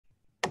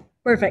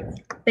Perfect.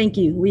 Thank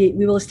you. We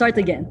will start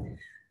again.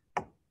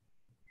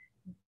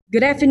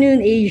 Good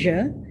afternoon,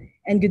 Asia,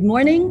 and good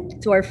morning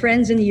to our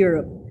friends in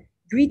Europe.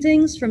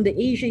 Greetings from the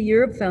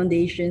Asia-Europe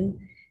Foundation.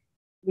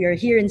 We are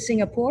here in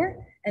Singapore,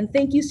 and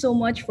thank you so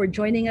much for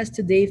joining us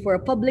today for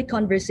a public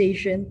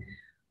conversation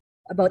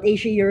about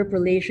Asia-Europe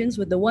relations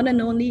with the one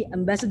and only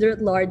Ambassador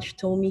at Large,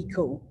 Tommy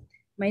Ko.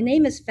 My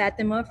name is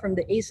Fatima from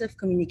the ASEF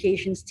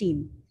Communications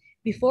team.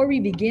 Before we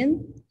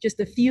begin, just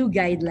a few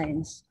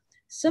guidelines.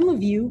 Some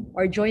of you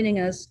are joining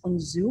us on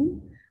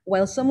Zoom,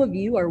 while some of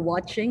you are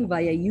watching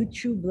via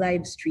YouTube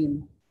live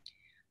stream.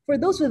 For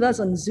those with us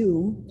on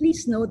Zoom,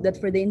 please note that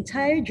for the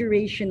entire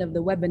duration of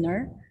the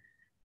webinar,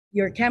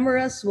 your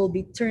cameras will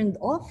be turned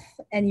off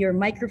and your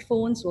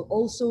microphones will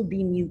also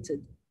be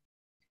muted.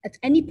 At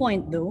any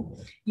point though,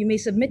 you may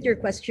submit your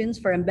questions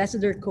for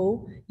Ambassador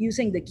Ko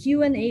using the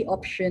Q&A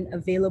option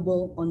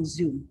available on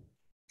Zoom.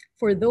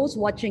 For those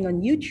watching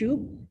on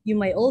YouTube, you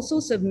might also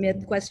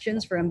submit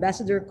questions for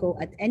Ambassador Ko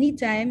at any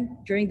time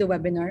during the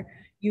webinar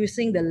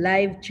using the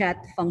live chat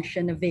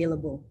function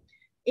available.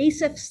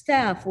 ASEF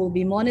staff will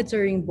be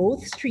monitoring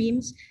both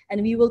streams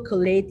and we will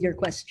collate your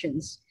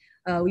questions.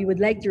 We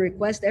would like to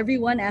request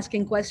everyone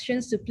asking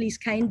questions to please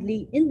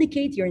kindly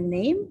indicate your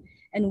name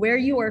and where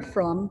you are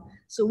from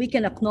so we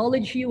can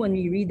acknowledge you when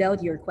we read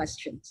out your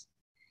questions.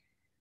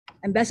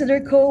 Ambassador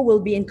Ko will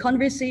be in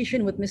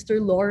conversation with Mr.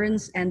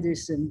 Lawrence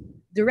Anderson,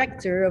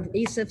 Director of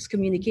ASEF's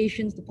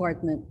Communications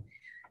Department.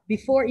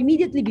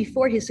 Immediately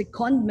before his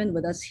secondment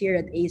with us here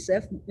at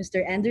ASEF,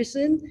 Mr.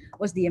 Anderson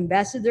was the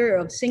Ambassador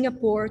of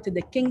Singapore to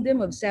the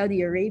Kingdom of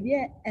Saudi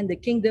Arabia and the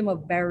Kingdom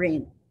of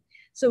Bahrain.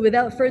 So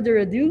without further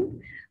ado,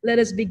 let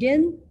us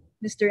begin.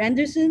 Mr.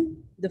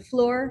 Anderson, the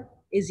floor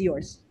is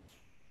yours.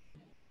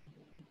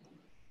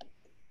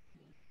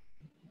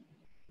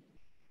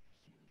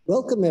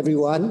 Welcome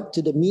everyone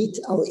to the Meet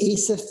Our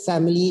ASEF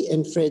Family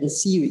and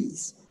Friends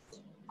series.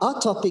 Our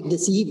topic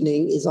this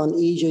evening is on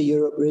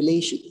Asia-Europe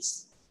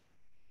relations.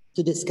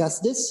 To discuss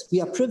this, we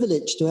are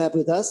privileged to have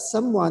with us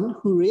someone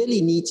who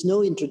really needs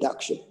no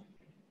introduction,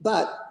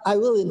 but I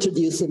will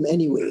introduce him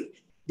anyway,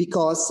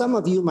 because some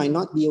of you might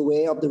not be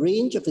aware of the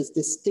range of his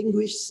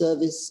distinguished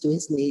service to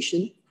his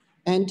nation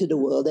and to the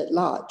world at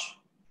large.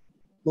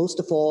 Most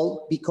of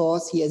all,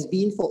 because he has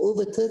been for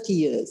over 30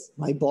 years,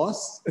 my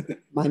boss,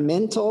 my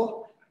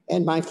mentor,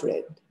 and my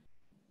friend.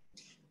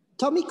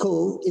 Tommy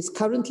Ko is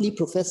currently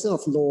Professor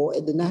of Law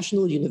at the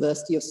National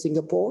University of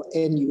Singapore,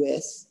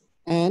 NUS,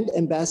 and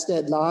Ambassador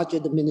at Large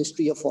at the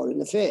Ministry of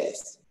Foreign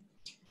Affairs.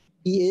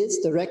 He is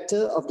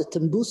Director of the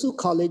Tembusu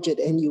College at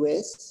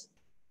NUS,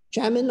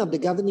 Chairman of the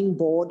Governing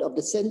Board of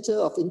the Center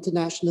of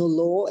International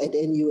Law at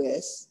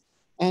NUS,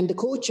 and the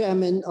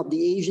Co-Chairman of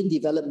the Asian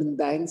Development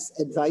Bank's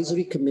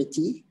Advisory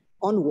Committee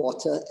on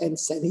Water and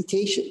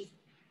Sanitation.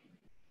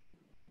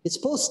 His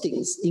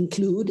postings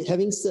include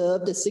having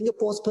served as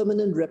Singapore's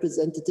permanent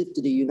representative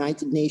to the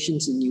United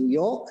Nations in New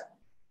York,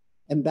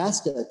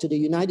 Ambassador to the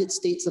United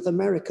States of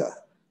America,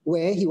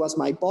 where he was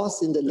my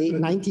boss in the late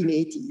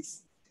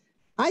 1980s,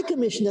 High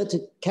Commissioner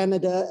to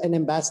Canada and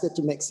Ambassador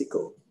to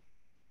Mexico.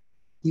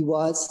 He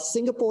was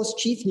Singapore's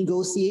chief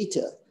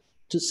negotiator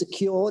to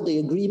secure the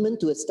agreement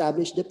to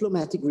establish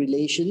diplomatic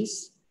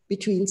relations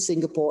between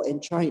Singapore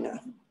and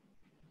China.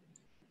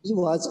 He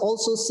was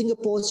also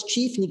Singapore's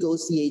chief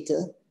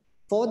negotiator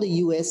for the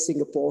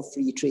US-Singapore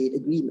Free Trade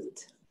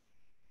Agreement.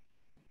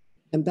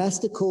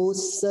 Ambassador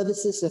Ko's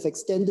services have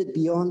extended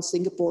beyond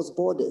Singapore's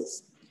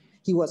borders.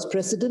 He was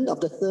president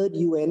of the Third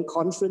UN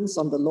Conference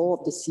on the Law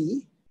of the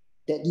Sea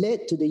that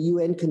led to the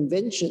UN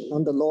Convention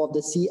on the Law of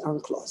the Sea,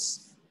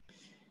 UNCLOS.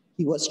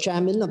 He was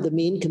chairman of the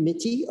main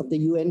committee of the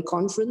UN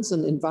Conference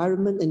on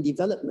Environment and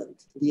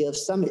Development, the Earth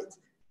Summit,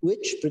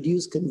 which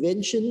produced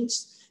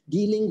conventions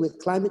dealing with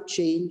climate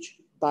change,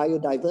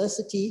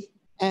 biodiversity,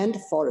 and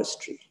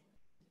forestry.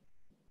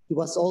 He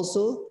was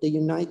also the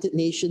United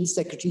Nations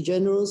Secretary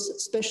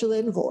General's Special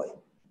Envoy,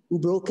 who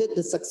brokered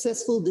the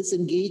successful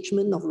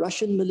disengagement of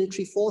Russian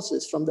military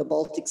forces from the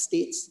Baltic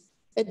states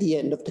at the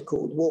end of the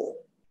Cold War.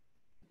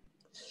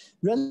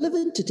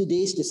 Relevant to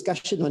today's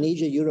discussion on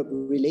Asia-Europe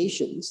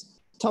relations,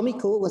 Tommy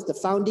Ko was the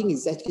founding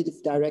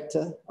executive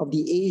director of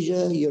the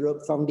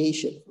Asia-Europe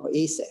Foundation, or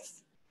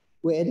ASEF,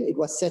 when it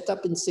was set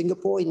up in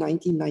Singapore in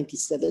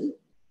 1997,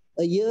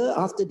 a year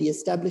after the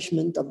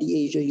establishment of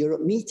the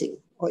Asia-Europe meeting,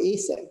 or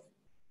ASEM.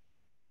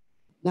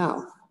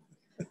 Now,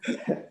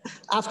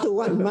 after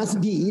what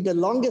must be the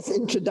longest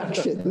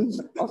introduction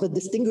of a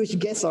distinguished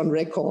guest on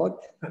record,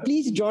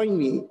 please join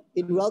me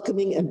in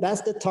welcoming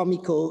Ambassador Tommy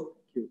Ko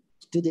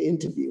to the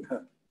interview.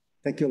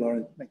 Thank you,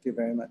 Lauren. Thank you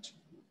very much.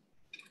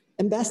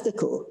 Ambassador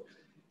Ko,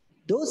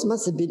 those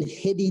must have been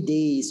heady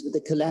days with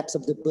the collapse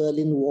of the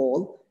Berlin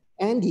Wall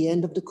and the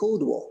end of the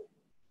Cold War.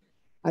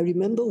 I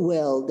remember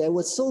well, there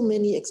were so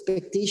many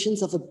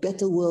expectations of a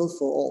better world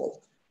for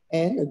all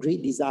and a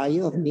great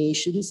desire of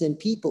nations and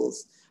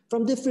peoples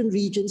from different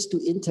regions to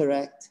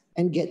interact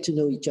and get to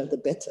know each other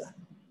better.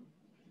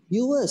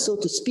 You were, so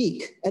to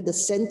speak, at the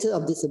center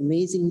of this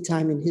amazing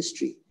time in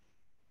history,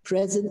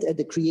 present at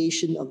the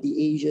creation of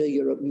the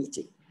Asia-Europe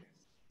meeting.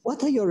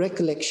 What are your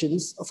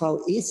recollections of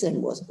how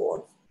ASEM was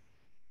born?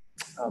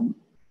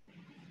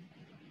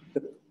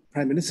 The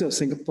Prime Minister of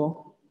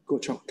Singapore,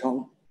 Goh Chok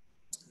Tong,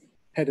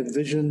 had a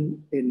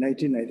vision in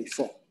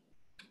 1994.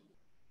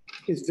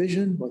 His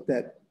vision was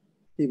that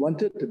he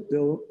wanted to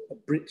build a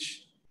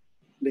bridge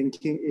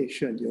linking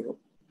Asia and Europe.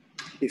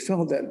 He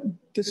felt that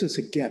this was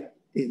a gap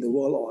in the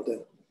world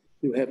order.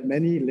 You have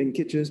many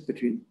linkages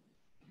between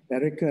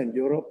America and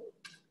Europe.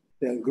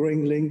 There are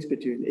growing links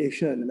between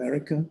Asia and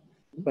America,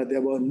 but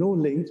there were no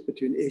links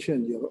between Asia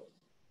and Europe.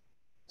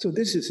 So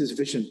this is his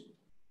vision.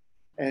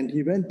 And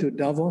he went to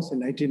Davos in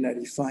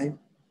 1995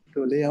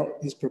 to lay out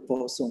his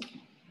proposal,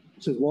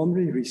 which was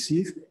warmly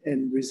received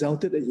and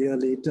resulted a year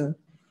later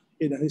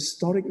in a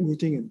historic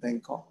meeting in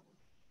Bangkok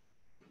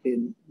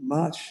in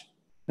March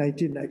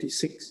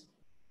 1996,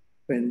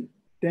 when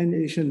 10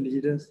 Asian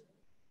leaders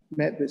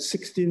met with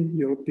 16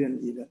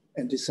 European leaders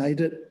and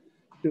decided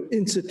to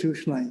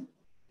institutionalize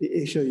the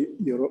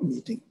Asia-Europe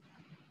meeting.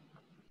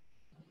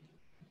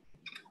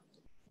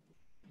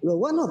 Well,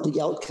 one of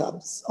the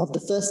outcomes of the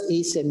first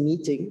ASEM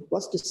meeting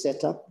was to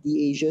set up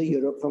the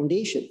Asia-Europe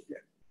Foundation.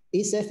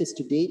 ASEF is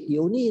to date the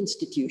only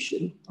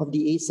institution of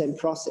the ASEM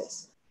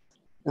process.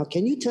 Now,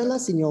 can you tell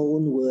us in your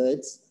own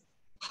words,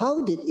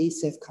 how did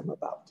ASEF come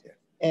about?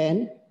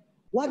 And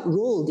what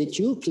role did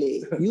you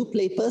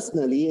play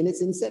personally in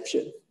its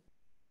inception?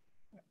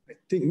 I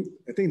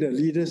think the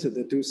leaders of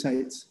the two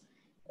sides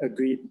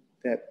agreed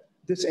that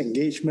this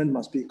engagement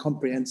must be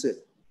comprehensive.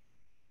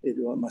 It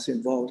must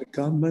involve the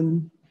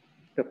government,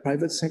 the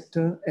private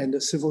sector, and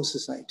the civil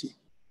society.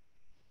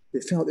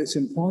 They felt it's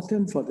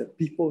important for the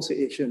peoples of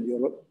Asia and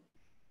Europe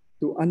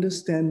to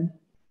understand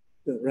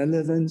the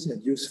relevance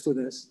and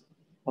usefulness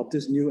of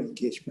this new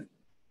engagement.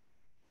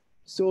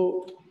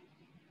 So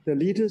the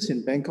leaders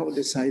in Bangkok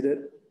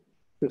decided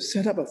to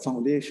set up a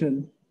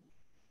foundation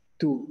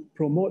to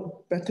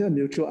promote better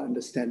mutual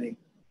understanding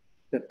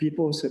the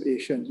peoples of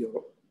Asia and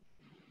Europe.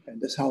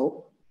 And that's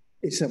how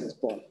ASEM was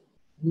born.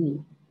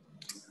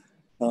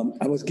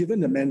 I was given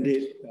the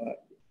mandate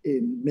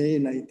in May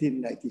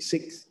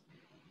 1996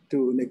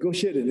 to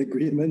negotiate an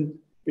agreement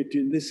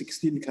between these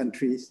 16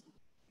 countries.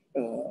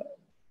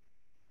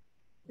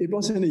 It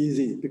wasn't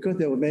easy because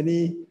there were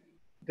many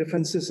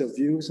differences of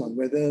views on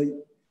whether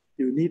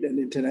you need an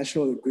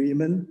international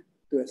agreement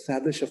to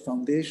establish a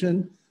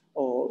foundation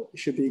or it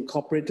should be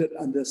incorporated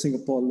under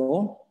Singapore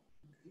law.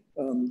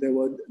 There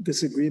were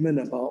disagreement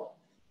about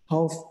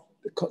how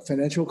the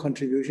financial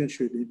contribution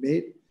should be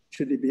made.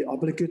 Should it be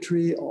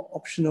obligatory or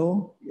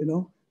optional,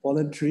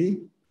 voluntary?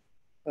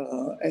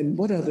 And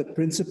what are the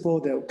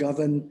principles that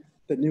govern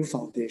the new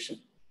foundation?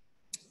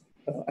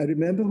 I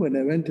remember when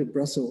I went to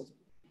Brussels,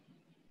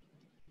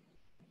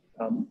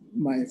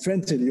 my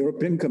friends in the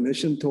European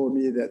Commission told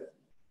me that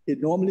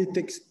it normally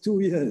takes 2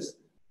 years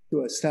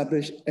to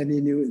establish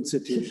any new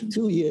institution.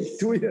 2 years.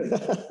 2 years.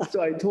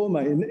 So I told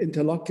my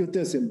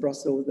interlocutors in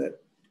Brussels that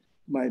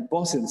my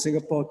boss in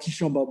Singapore,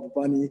 Kishore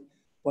Babubani,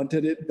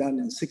 wanted it done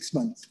in 6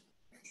 months.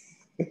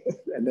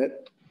 And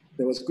that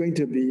there was going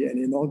to be an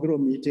inaugural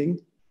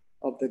meeting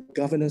of the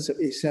governors of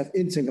ASEF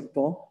in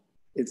Singapore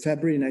in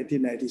February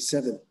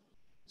 1997.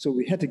 So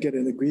we had to get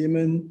an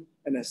agreement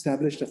and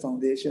establish the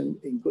foundation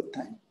in good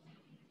time.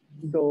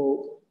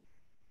 So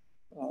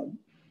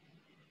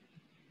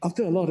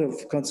after a lot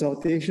of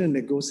consultation,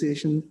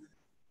 negotiation,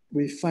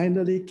 we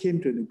finally came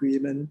to an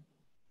agreement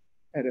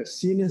at a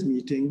seniors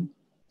meeting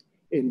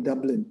in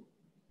Dublin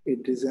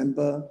in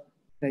December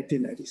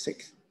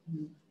 1996.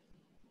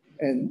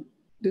 And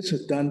this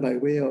was done by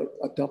way of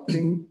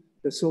adopting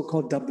the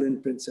so-called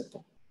Dublin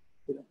Principle.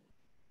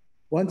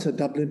 Once a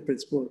Dublin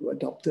Principle was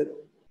adopted,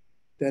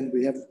 then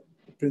we have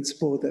the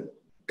principle that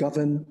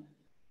govern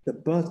the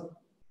birth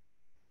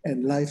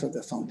and life of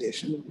the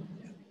foundation.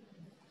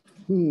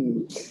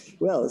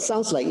 Well, it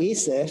sounds like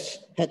ASEF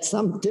had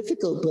some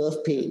difficult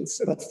birth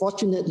pains, but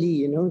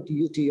fortunately,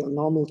 due to your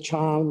normal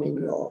charm and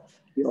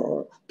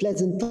your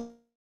pleasant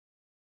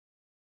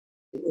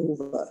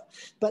over.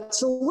 But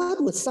so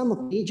what were some of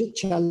the major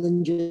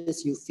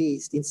challenges you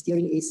faced in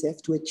steering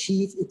ASEF to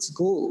achieve its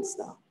goals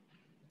now?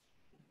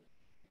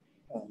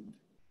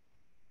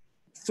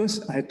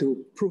 First, I had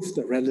to prove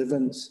the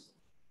relevance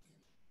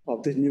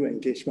of the new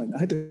engagement. I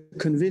had to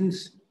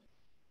convince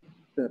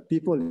the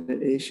people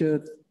in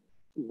Asia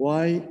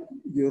why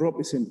Europe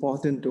is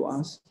important to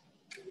us,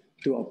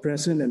 to our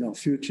present and our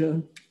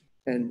future,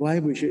 and why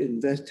we should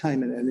invest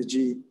time and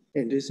energy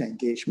in this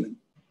engagement.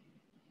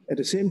 At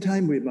the same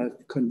time, we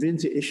must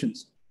convince the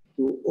Asians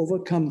to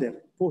overcome their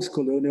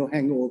post-colonial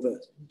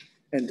hangovers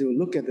and to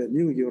look at the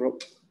new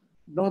Europe,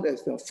 not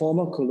as the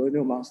former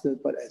colonial master,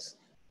 but as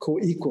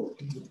co-equal.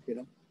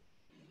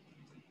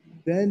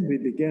 Then we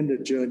began the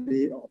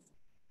journey of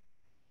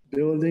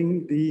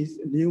building these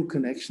new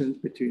connections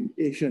between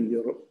Asia and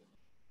Europe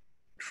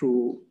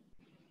through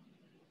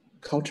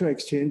cultural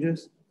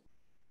exchanges,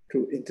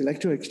 through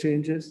intellectual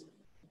exchanges,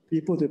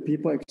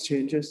 people-to-people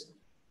exchanges,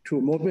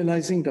 through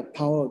mobilizing the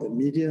power of the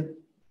media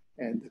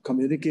and the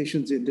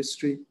communications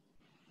industry.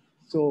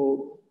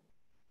 So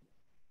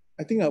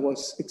I think I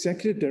was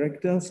executive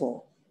director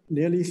for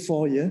nearly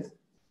 4 years.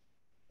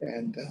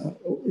 And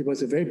it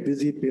was a very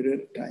busy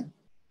period of time.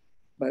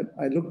 But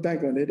I look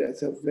back on it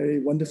as a very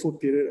wonderful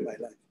period of my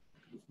life.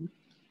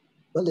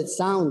 Well, it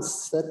sounds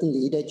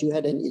certainly that you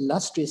had an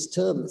illustrious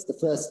term as the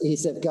first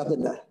ASEF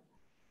governor.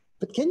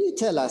 But can you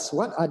tell us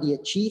what are the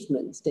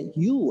achievements that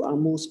you are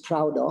most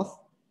proud of?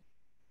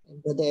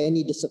 And were there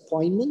any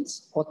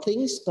disappointments or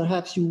things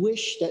perhaps you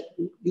wish that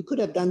you could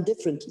have done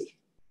differently?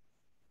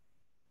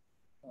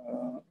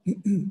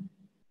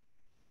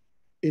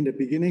 In the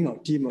beginning, our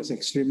team was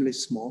extremely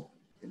small,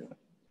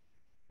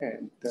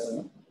 and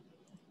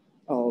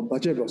our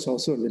budget was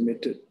also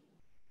limited.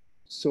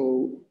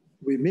 So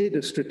we made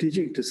a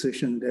strategic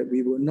decision that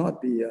we will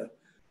not be a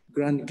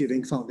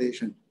grant-giving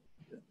foundation.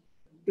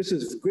 This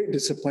is a great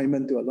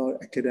disappointment to a lot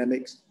of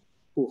academics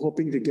who are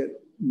hoping to get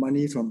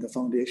money from the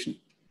foundation.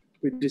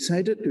 We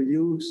decided to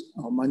use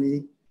our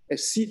money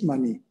as seed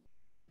money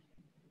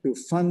to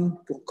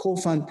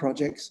co-fund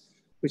projects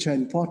which are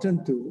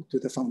important to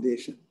the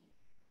foundation.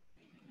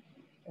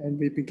 And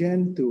we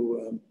began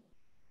to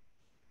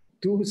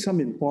do some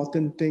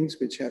important things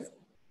which have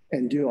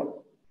endured.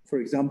 For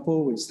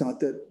example, we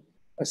started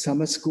a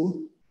summer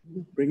school,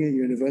 bringing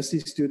university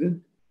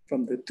students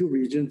from the two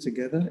regions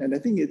together. And I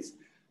think it's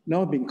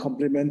now being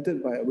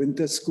complemented by a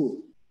winter school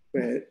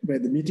where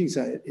the meetings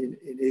are in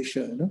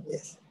Asia.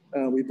 Yes.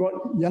 We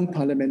brought young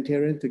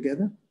parliamentarians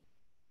together.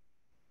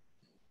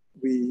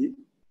 We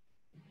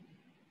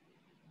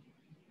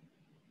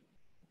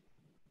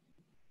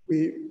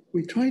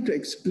tried to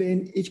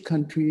explain each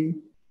country,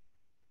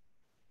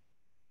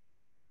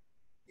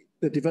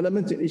 the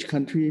developments in each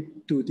country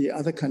to the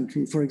other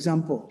country. For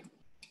example,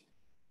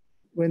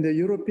 when the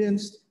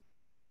Europeans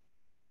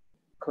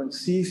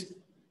conceived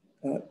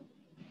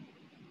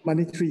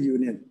monetary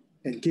union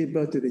and gave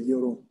birth to the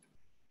euro,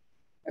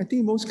 I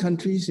think most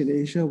countries in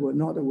Asia were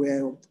not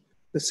aware of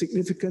the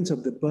significance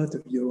of the birth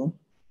of euro.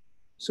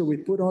 So we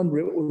put on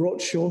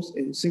road shows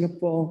in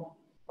Singapore,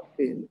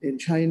 in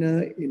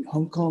China, in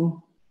Hong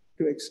Kong,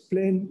 to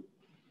explain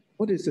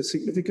what is the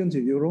significance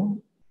of euro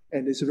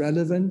and its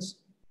relevance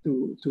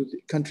to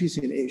the countries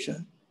in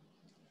Asia.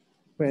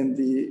 When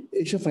the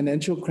Asia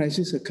financial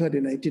crisis occurred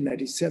in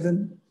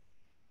 1997,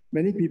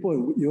 many people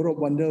in Europe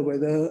wonder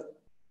whether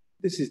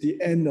this is the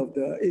end of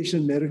the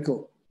Asian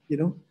miracle,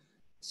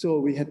 So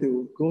we had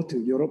to go to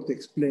Europe to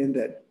explain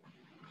that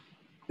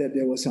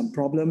there were some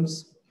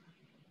problems.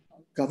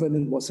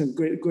 Governance wasn't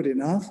good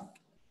enough,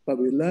 but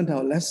we learned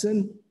our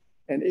lesson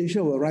and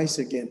Asia will rise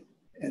again.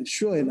 And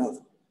sure enough,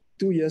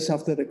 2 years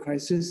after the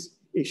crisis,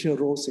 Asia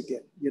rose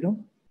again,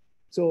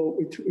 So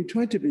we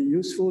try to be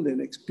useful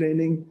in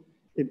explaining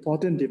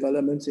important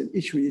developments in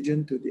each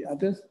region to the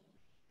others.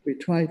 We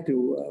try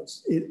to,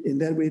 in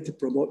that way, to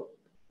promote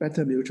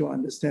better mutual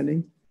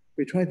understanding.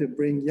 We try to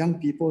bring young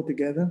people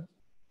together,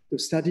 to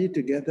study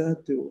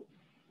together, to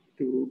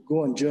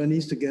go on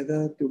journeys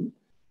together, to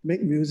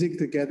make music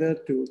together,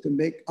 to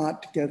make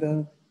art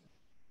together.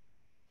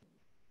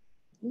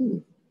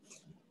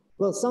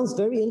 Well, sounds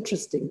very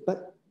interesting,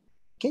 but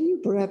can you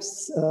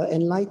perhaps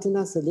enlighten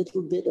us a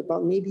little bit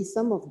about maybe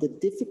some of the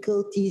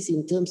difficulties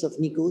in terms of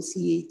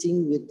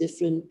negotiating with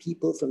different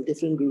people from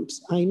different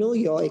groups? I know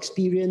your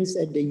experience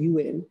at the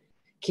UN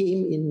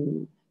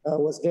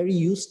was very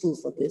useful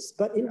for this,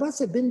 but it must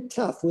have been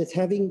tough with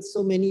having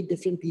so many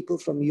different people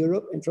from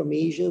Europe and from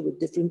Asia with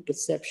different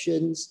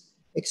perceptions,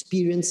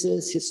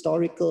 experiences,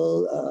 historical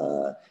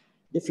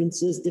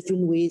differences,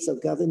 different ways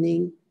of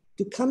governing,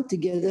 to come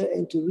together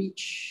and to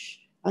reach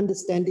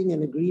understanding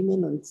and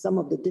agreement on some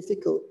of the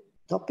difficult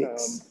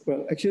topics.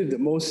 Well, actually, the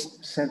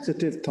most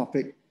sensitive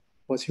topic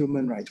was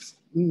human rights.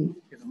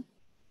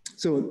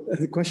 So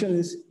the question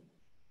is,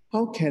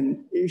 how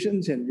can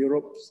Asians and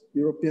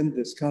Europeans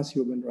discuss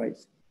human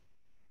rights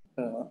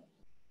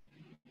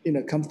in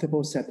a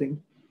comfortable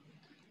setting,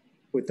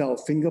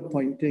 without finger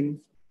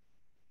pointing,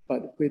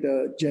 but with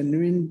a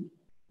genuine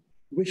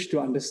wish to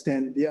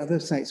understand the other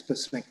side's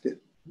perspective?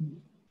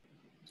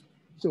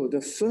 So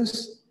the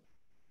first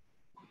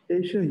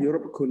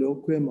Asia-Europe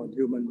colloquium on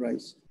human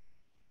rights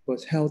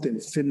was held in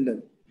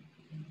Finland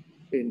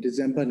in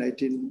December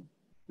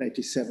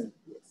 1997.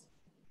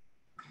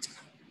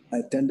 I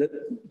attended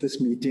this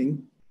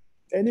meeting,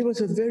 and it was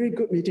a very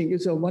good meeting.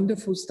 It was a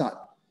wonderful start,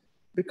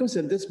 because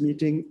at this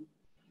meeting,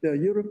 the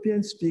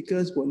European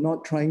speakers were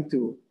not trying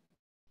to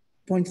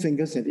point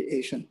fingers at the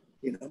Asian.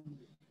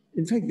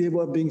 In fact, they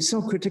were being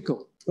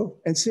self-critical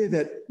and say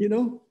that,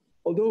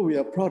 although we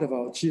are proud of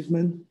our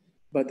achievement,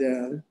 but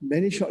there are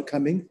many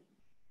shortcomings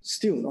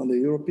still on the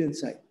European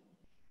side.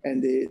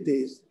 And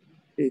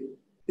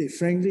they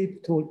frankly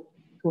told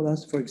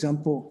us, for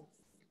example,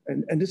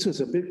 and this was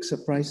a big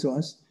surprise to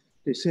us,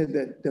 they said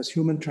that there's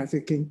human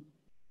trafficking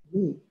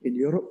in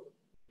Europe.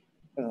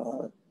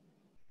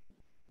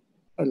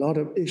 A lot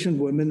of Asian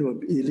women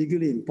were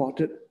illegally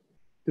imported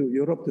to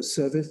Europe to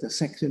service the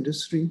sex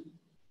industry.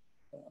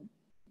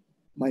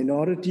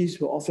 Minorities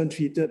were often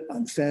treated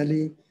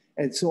unfairly,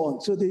 and so on.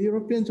 So the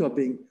Europeans were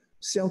being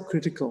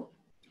self-critical.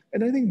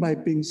 And I think by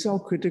being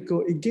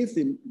self-critical, it gave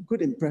the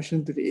good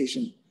impression to the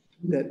Asian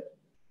that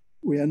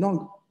we are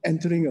not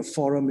entering a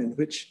forum in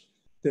which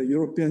the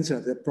Europeans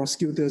are the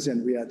prosecutors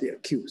and we are the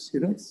accused, you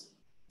know? Yes.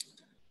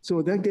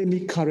 So that gave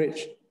me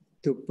courage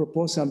to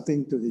propose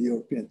something to the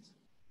Europeans,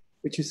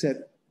 which is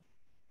that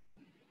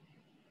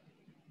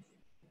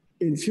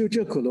in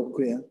future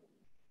colloquia,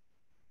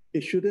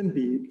 it shouldn't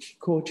be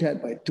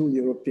co-chaired by 2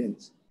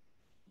 Europeans,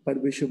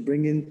 but we should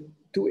bring in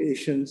 2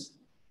 Asians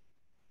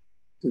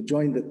to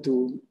join the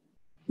 2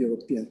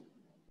 Europeans.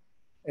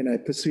 And I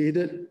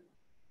persuaded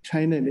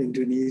China and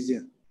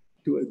Indonesia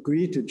to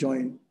agree to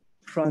join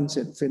France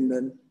and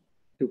Finland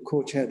to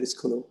co-chair this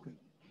colloquium.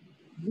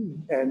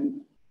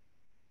 And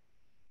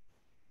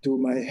to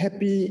my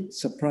happy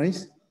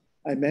surprise,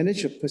 I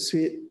managed to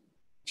persuade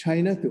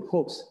China to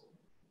host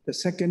the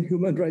 2nd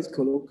Human Rights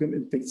Colloquium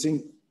in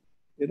Beijing,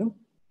 you know?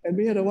 And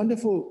we had a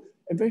wonderful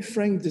and very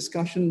frank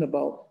discussion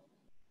about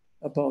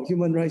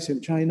human rights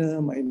in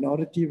China,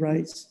 minority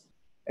rights,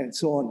 and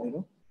so on, you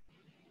know?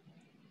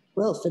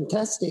 Well,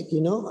 fantastic.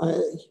 You know,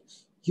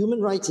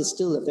 human rights is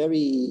still a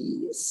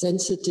very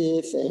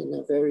sensitive and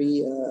a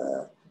very,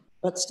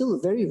 but still a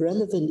very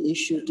relevant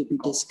issue to be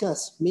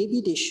discussed.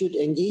 Maybe they should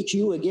engage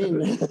you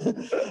again,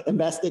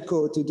 Ambassador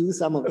Koh, to do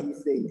some of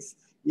these things.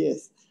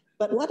 Yes.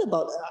 But what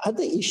about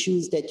other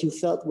issues that you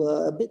felt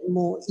were a bit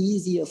more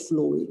easier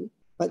flowing,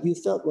 but you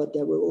felt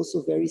that were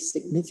also very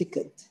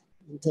significant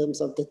in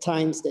terms of the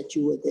times that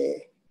you were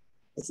there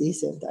as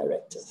ASEF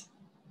director?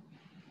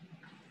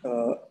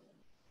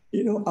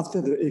 You know,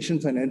 after the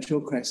Asian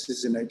financial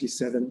crisis in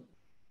 '97,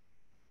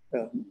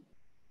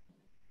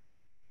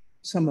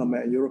 some of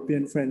my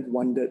European friends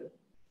wondered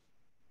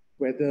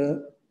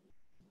whether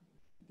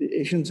the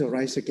Asians will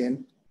rise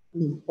again,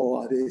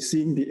 or are they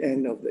seeing the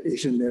end of the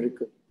Asian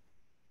miracle?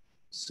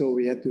 So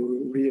we had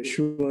to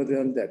reassure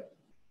them that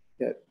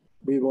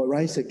we will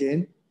rise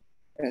again,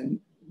 and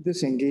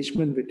this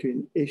engagement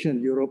between Asia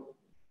and Europe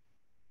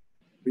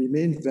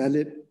remains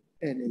valid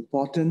and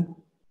important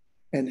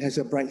and has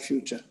a bright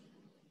future.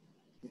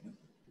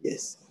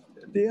 Yes.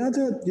 The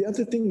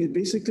other thing is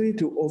basically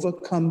to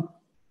overcome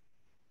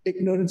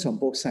ignorance on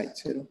both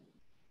sides, you know.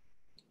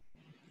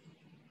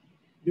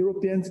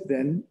 Europeans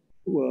then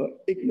were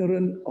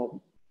ignorant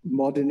of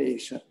modern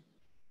Asia.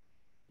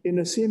 In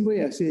the same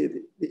way, I say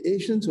the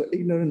Asians were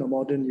ignorant of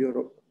modern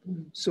Europe.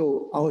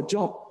 So our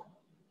job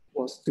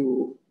was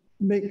to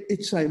make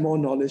each side more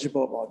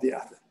knowledgeable about the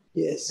other.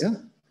 Yes. Yeah.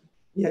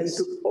 Yes.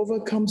 And to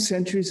overcome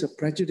centuries of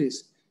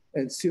prejudice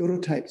and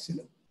stereotypes, you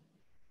know.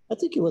 I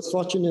think it was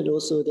fortunate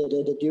also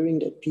that during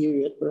that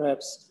period,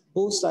 perhaps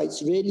both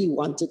sides really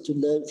wanted to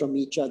learn from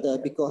each other,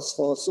 because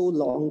for so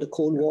long, the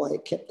Cold War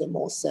had kept them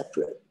all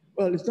separate.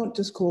 Well, it's not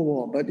just Cold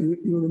War, but you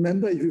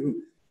remember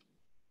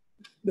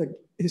the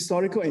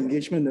historical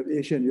engagement of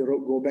Asia and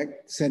Europe go back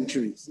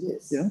centuries.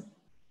 Yes. Yeah.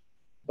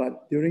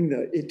 But during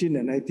the 18th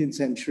and 19th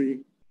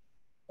century,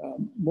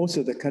 most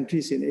of the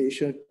countries in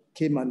Asia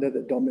came under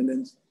the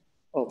dominance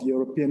of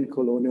European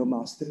colonial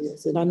masters.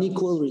 Yes, an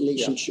unequal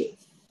relationship.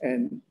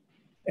 Yeah.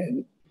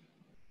 And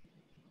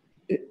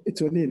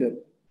it's only in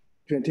the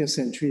 20th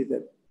century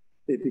that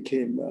they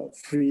became a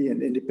free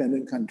and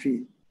independent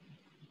country.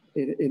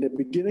 In the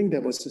beginning,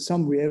 there was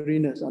some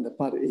wariness on the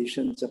part of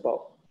Asians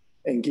about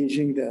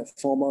engaging their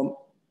former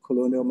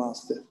colonial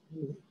masters.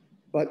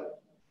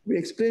 But we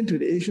explained to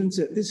the Asians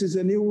that this is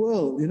a new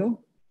world, you know?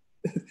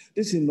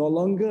 This is no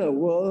longer a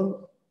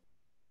world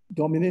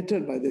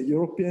dominated by the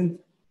Europeans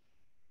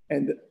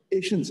and the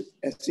Asians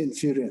as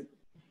inferior.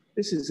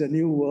 This is a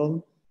new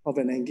world of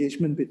an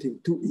engagement between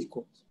 2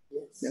 equals.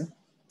 Yes. Yeah?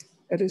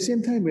 At the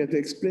same time, we have to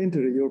explain to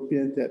the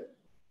Europeans that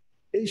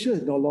Asia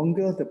is no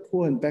longer the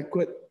poor and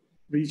backward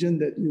region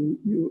that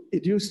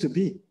it used to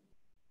be.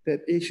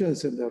 That Asia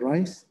is on the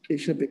rise,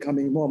 Asia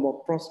becoming more and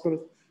more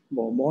prosperous,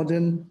 more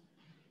modern,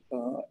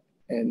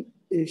 and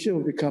Asia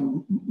will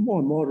become more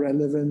and more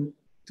relevant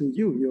to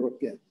you,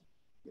 Europeans.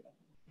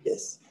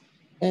 Yes.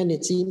 And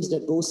it seems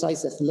that both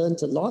sides have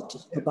learned a lot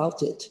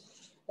about it.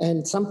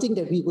 And something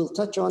that we will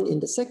touch on in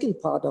the second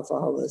part of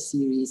our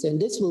series,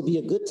 and this will be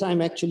a good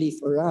time actually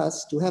for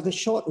us to have a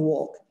short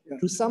walk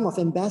through some of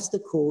Ambassador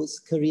Koh's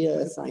career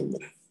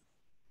assignments.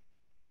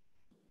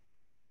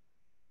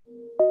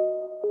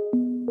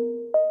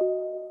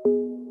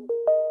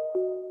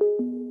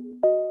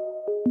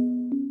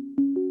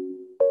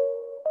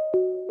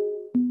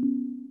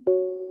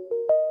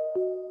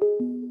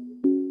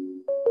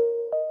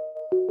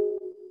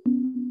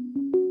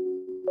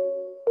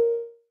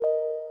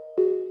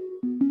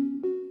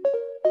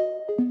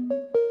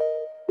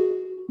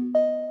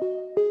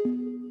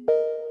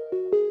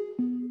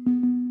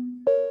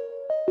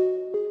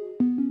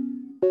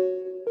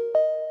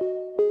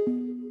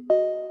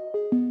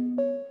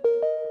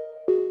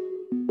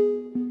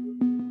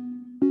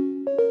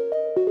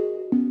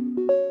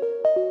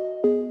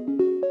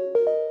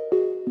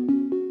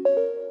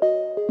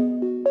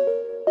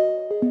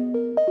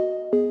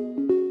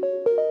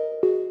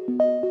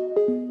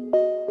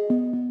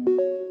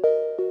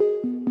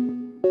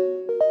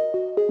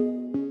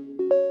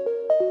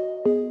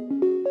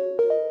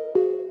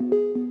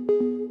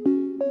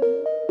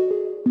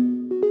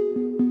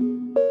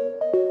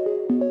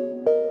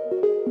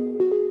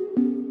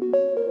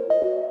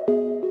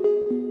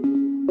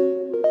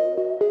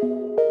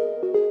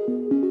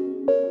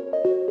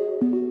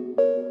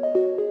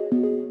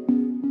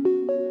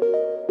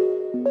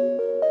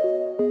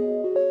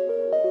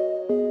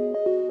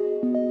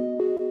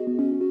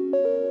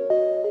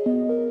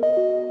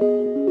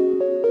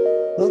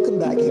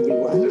 welcome back,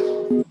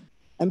 everyone.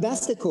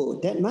 Ambassador Koh,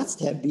 that must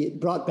have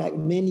brought back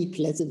many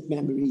pleasant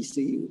memories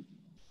to you.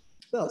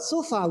 Well,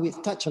 so far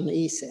we've touched on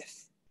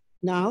ASEF.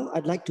 Now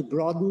I'd like to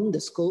broaden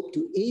the scope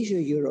to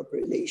Asia-Europe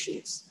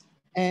relations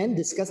and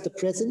discuss the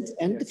present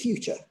and the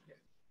future.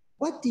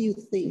 What do you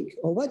think,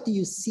 or what do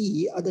you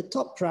see are the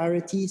top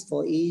priorities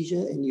for Asia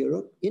and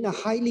Europe in a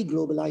highly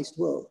globalized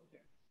world?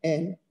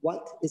 And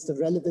what is the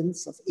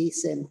relevance of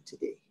ASEM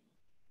today?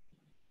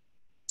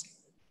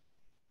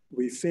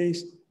 We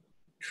face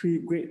three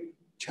great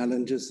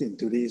challenges in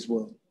today's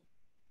world: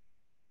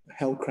 a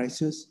health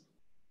crisis,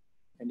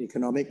 an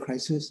economic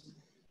crisis,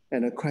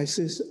 and a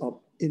crisis of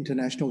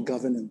international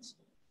governance.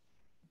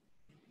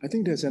 I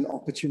think there's an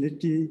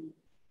opportunity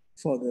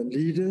for the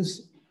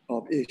leaders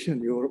of Asia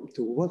and Europe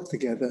to work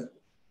together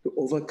to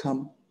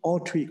overcome all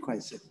three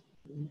crises.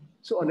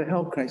 So on the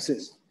health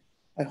crisis,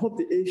 I hope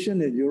the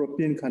Asian and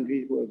European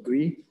countries will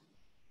agree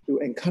to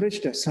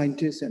encourage their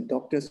scientists and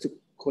doctors to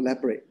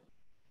collaborate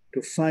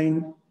to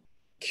find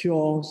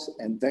cures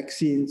and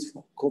vaccines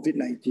for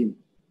COVID-19.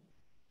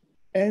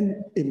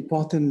 And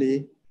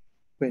importantly,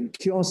 when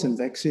cures and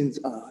vaccines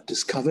are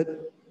discovered,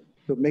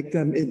 to make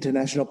them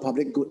international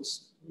public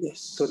goods. Yes.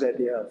 So that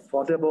they are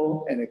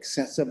affordable and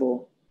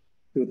accessible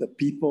to the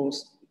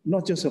peoples,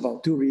 not just of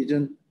our two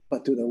regions,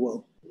 but to the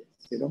world.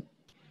 You know?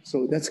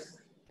 So that's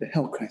the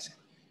health crisis.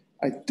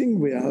 I think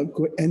we are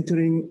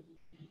entering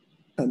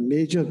a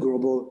major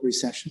global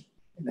recession.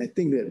 And I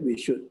think that we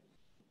should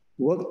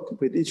work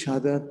with each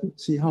other to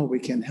see how we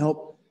can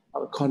help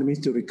our economies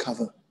to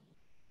recover.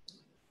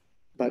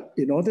 But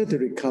in order to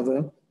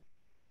recover,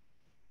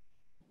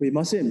 we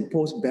mustn't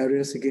impose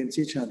barriers against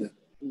each other.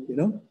 You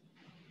know,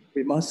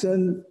 we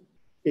mustn't,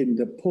 in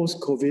the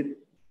post-COVID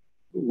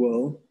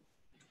world,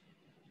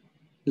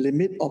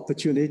 limit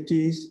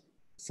opportunities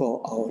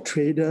for our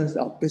traders,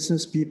 our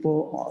business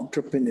people, our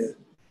entrepreneurs.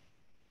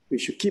 We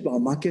should keep our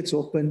markets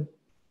open,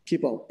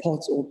 keep our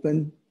ports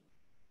open,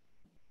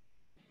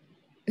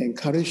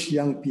 encourage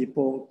young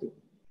people to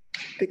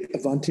take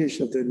advantage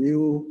of the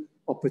new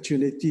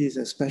opportunities,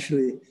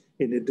 especially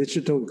in the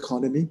digital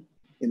economy.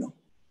 You know,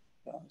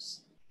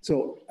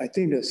 so I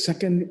think the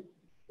second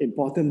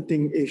important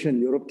thing Asia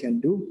and Europe can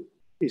do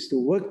is to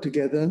work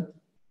together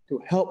to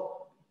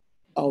help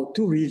our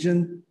two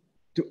regions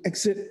to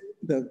exit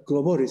the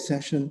global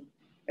recession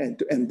and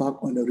to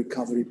embark on the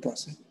recovery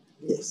process.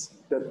 Yes.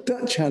 The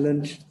third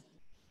challenge,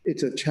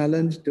 it's a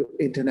challenge to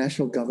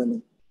international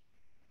governance.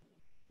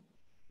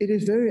 It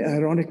is very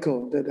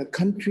ironical that a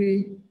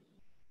country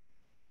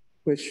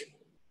which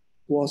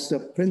was the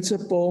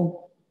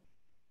principal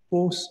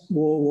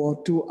post-World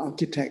War II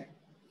architect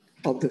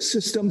of the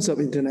systems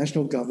of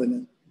international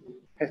governance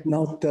has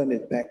now turned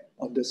it back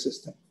on the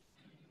system.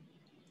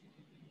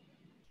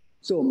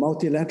 So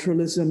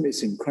multilateralism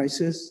is in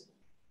crisis.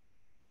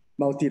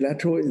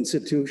 Multilateral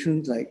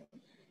institutions like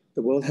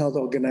the World Health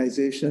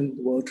Organization,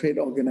 the World Trade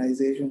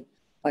Organization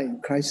are in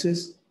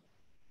crisis.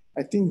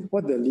 I think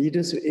what the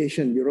leaders of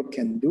Asia and Europe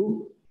can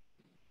do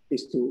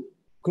is to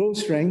grow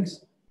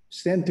strengths,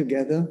 stand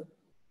together,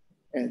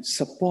 and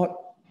support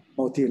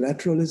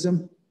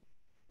multilateralism,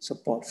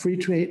 support free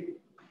trade,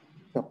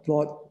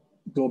 support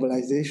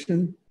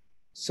globalization,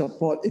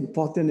 support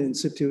important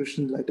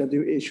institutions like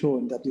WHO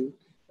and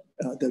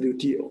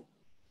WTO.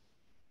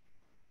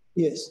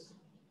 Yes.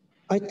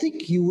 I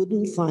think you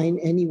wouldn't find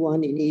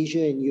anyone in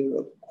Asia and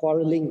Europe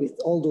quarreling with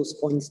all those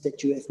points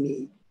that you have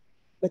made.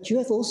 But you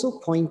have also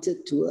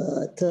pointed to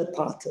a third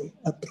party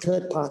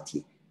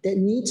that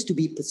needs to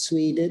be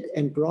persuaded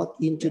and brought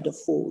into the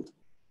fold.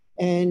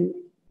 And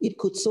it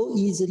could so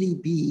easily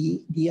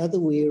be the other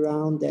way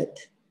around, that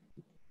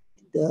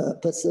the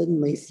person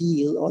may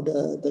feel, or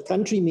the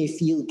country may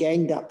feel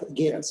ganged up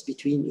against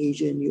between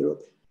Asia and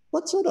Europe.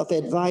 What sort of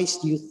advice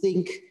do you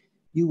think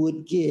you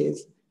would give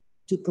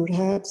to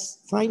perhaps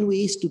find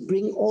ways to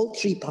bring all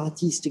three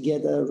parties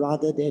together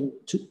rather than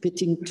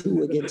pitting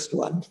two against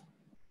one?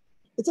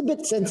 It's a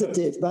bit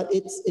sensitive, but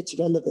it's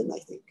relevant, I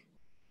think.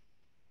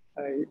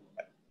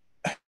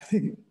 I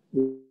think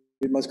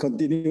we must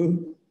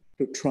continue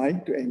to try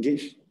to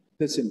engage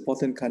this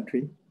important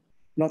country,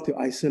 not to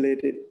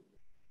isolate it,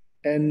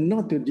 and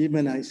not to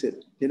demonize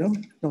it, you know,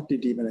 not to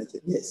demonize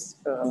it. Yes.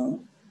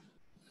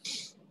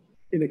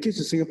 In the case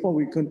of Singapore,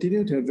 we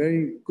continue to have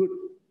very good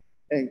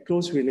and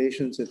close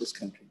relations with this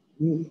country.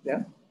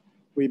 Yeah,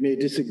 we may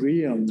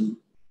disagree on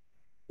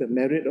the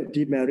merit or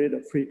demerit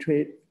of free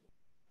trade,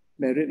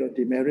 merit or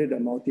demerit of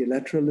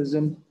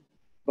multilateralism,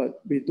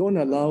 but we don't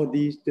allow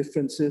these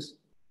differences,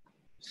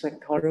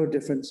 sectoral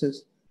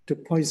differences, to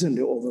poison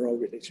the overall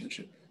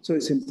relationship. So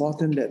it's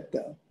important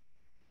that,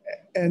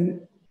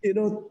 and you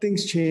know,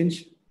 things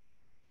change,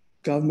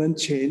 government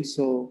change,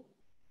 so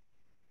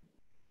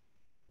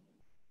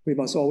we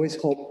must always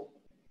hope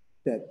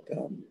that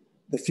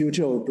the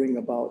future will bring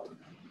about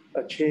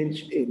a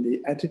change in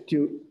the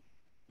attitude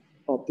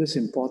of this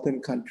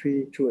important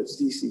country towards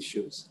these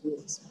issues.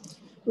 Yes.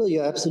 Well,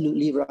 you're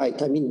absolutely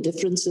right. I mean,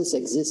 differences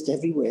exist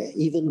everywhere,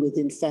 even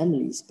within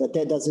families, but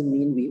that doesn't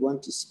mean we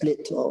want to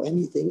split or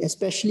anything,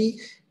 especially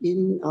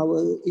in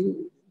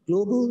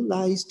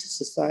globalized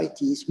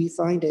societies, we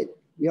find that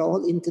we are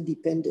all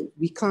interdependent.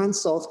 We can't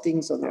solve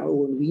things on our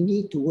own. We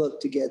need to work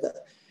together.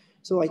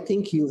 So I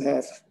think you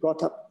have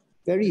brought up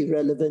very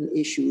relevant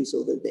issues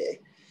over there.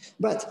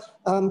 But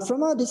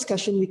from our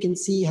discussion, we can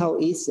see how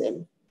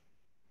ASEM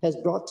has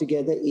brought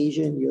together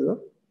Asia and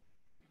Europe.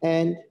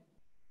 And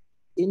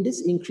in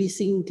this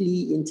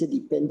increasingly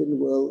interdependent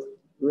world,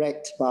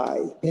 wrecked by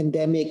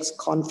pandemics,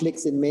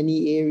 conflicts in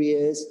many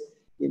areas,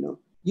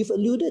 you've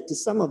alluded to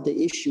some of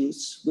the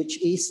issues which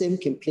ASEM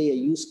can play a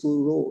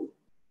useful role.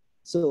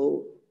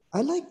 So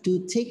I'd like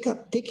to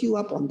take you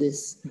up on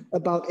this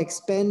about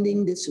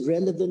expanding this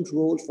relevant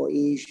role for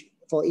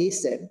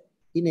ASEM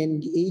in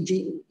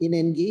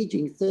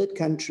engaging third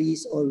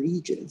countries or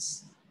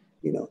regions.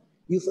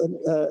 You've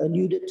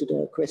alluded to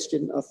the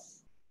question of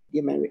the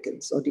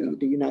Americans or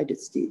the United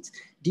States.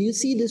 Do you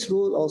see this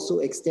role also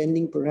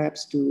extending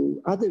perhaps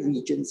to other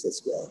regions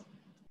as well?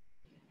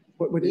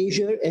 With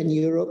Asia and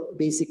Europe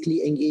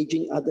basically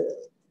engaging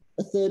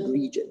a third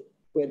region,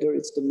 whether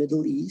it's the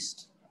Middle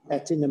East,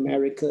 Latin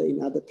America,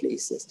 in other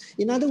places.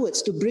 In other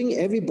words, to bring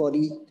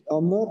everybody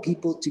or more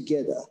people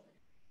together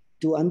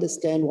to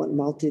understand what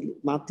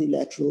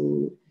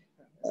multilateral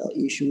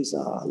issues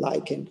are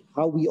like and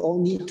how we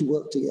all need to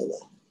work together.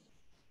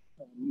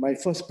 My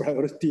first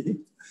priority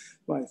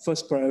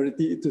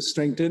is to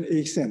strengthen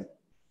ASEM.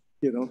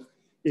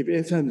 If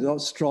ASEM is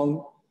not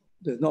strong,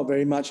 there's not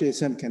very much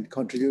ASEM can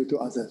contribute to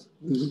others.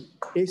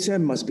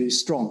 ASEM must be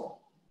strong.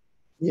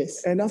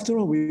 Yes. And after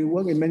all, we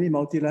work in many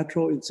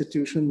multilateral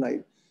institutions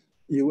like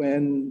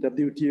UN,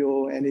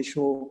 WTO,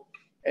 NHO,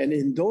 and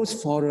in those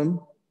forums,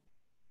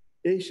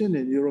 Asian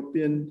and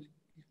European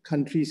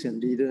countries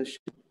and leaders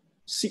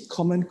seek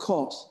common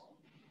cause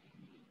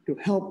to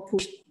help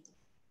push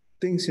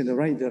things in the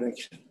right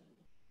direction,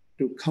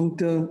 to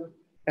counter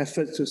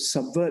efforts to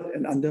subvert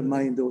and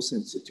undermine those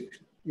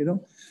institutions.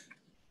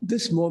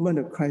 This moment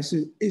of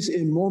crisis is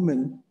a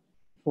moment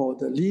for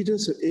the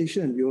leaders of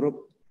Asia and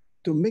Europe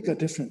to make a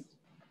difference.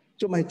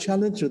 So my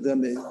challenge to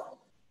them is,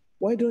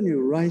 why don't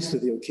you rise to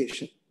the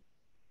occasion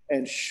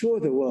and show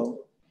the world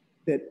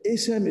that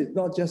ASEM is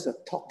not just a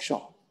talk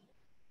shop,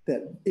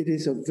 that it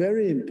is a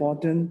very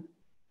important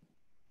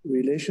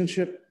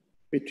relationship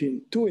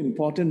between two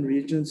important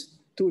regions,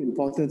 two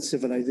important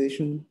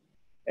civilizations.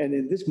 And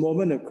in this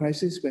moment of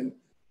crisis, when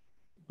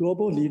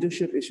global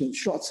leadership is in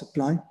short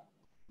supply,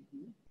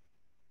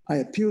 I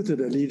appeal to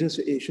the leaders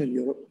of Asia and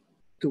Europe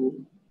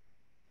to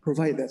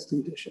provide that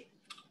leadership.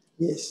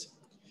 Yes.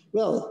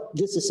 Well,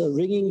 this is a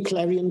ringing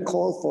clarion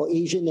call for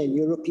Asian and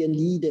European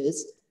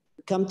leaders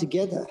to come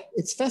together.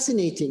 It's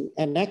fascinating.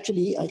 And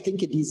actually, I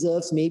think it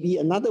deserves maybe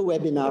another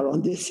webinar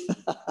on this.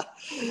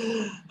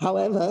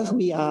 However,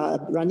 we are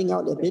running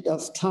out a bit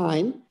of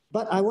time.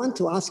 But I want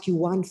to ask you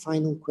one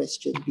final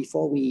question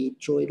before we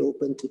throw it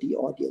open to the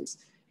audience.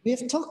 We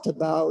have talked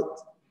about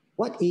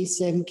what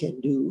ASEM can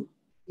do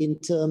in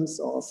terms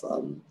of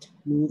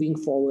moving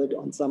forward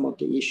on some of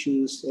the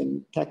issues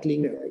and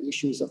tackling the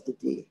issues of the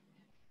day.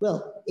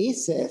 Well,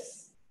 ASEF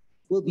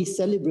will be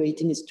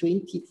celebrating its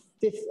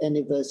 25th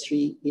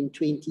anniversary in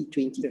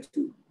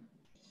 2022.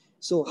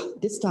 So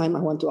this time I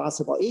want to ask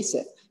about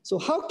ASEF. So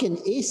how can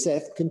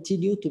ASEF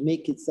continue to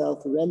make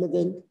itself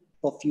relevant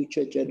for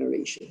future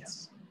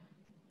generations?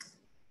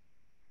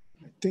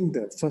 I think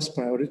the first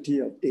priority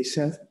of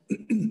ASEF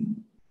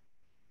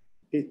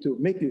is to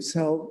make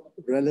itself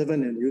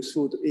relevant and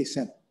useful to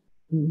ASEM,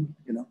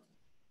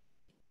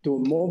 to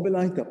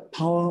mobilize the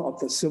power of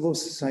the civil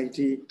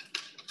society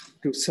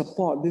to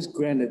support this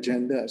grand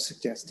agenda I've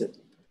suggested,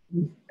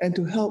 and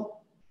to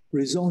help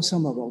resolve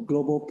some of our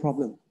global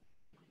problems.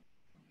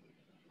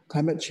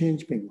 Climate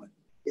change being one.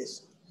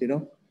 Yes.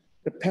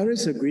 The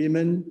Paris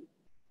Agreement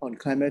on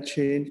climate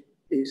change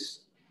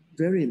is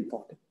very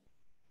important,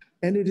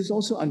 and it is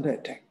also under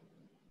attack.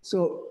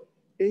 So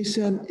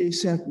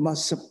ASEF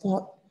must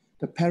support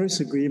the Paris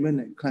Agreement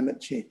and climate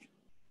change.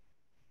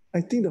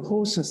 I think the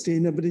whole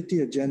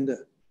sustainability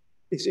agenda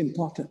is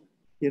important,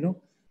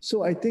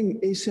 So I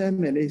think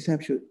ASEM and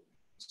ASEF should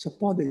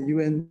support the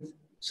UN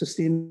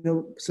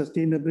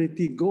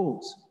sustainability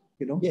goals,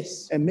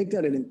 Yes. and make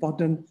that an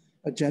important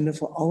agenda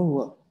for our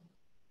work.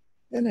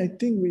 And I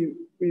think we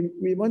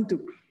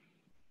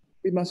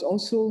must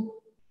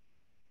also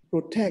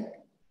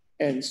protect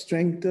and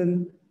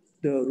strengthen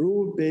the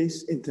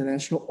rule-based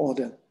international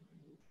order,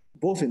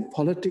 both in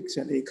politics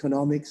and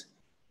economics,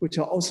 which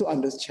are also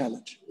under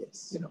challenge.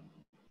 Yes.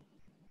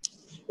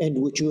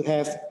 And would you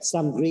have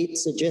some great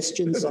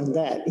suggestions on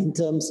that in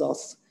terms of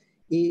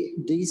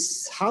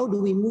how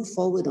do we move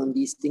forward on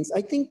these things?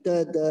 I think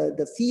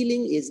the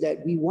feeling is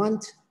that we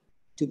want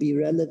to be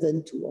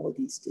relevant to all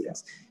these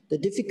things. The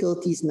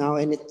difficulties now,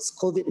 and it's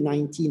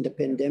COVID-19, the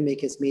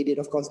pandemic has made it,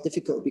 of course,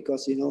 difficult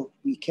because,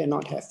 we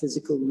cannot have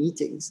physical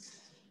meetings.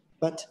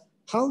 But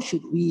how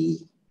should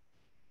we,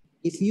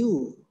 if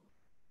you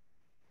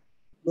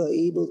were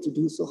able to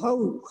do so,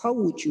 how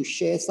would you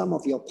share some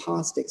of your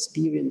past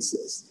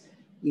experiences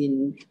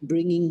in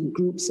bringing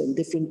groups and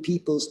different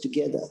peoples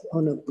together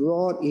on a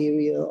broad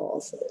area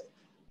of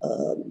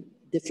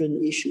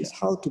different issues,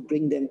 how to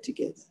bring them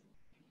together?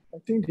 I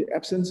think the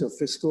absence of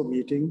physical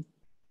meeting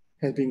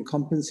has been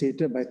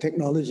compensated by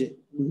technology.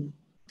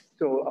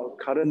 So our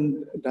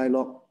current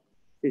dialogue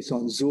is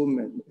on Zoom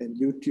and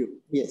YouTube.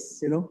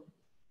 Yes. You know,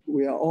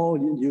 we are all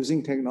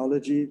using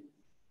technology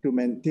to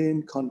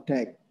maintain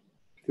contact,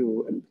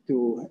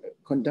 to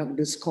conduct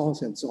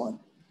discourse and so on.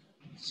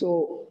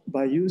 So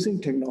by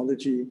using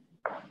technology,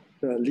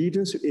 the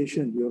leaders of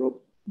Asia and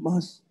Europe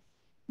must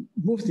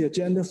move the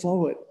agenda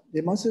forward.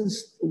 They mustn't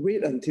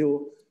wait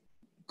until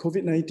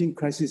COVID-19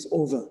 crisis is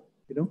over,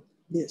 you know?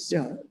 Yes.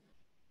 Yeah,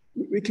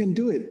 we can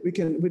do it. We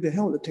can, with the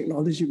help of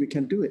technology, we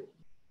can do it.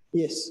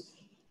 Yes.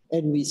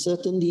 And we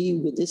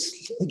certainly, with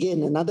this,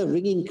 again, another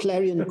ringing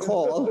clarion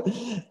call,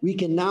 we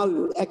can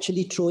now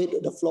actually throw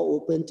the floor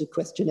open to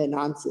question and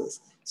answers.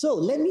 So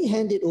let me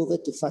hand it over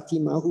to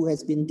Fatima, who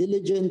has been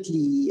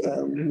diligently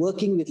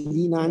working with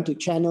Linan to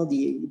channel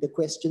the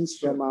questions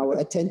from our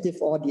attentive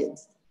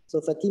audience.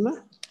 So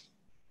Fatima?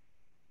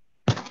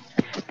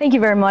 Thank you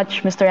very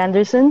much, Mr.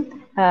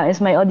 Anderson. Is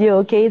my audio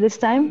okay this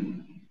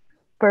time?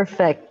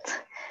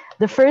 Perfect.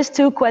 The first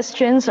two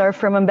questions are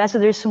from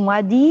Ambassador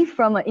Soemadi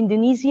from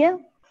Indonesia.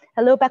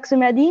 Hello, Pak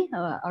Soemadi,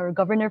 our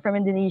governor from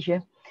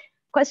Indonesia.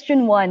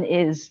 Question one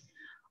is,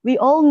 we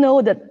all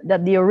know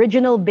that the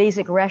original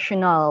basic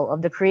rationale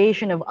of the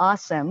creation of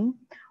ASEM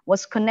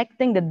was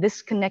connecting the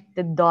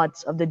disconnected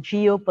dots of the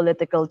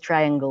geopolitical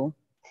triangle,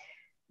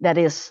 that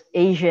is,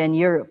 Asia and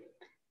Europe,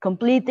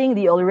 completing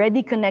the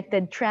already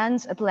connected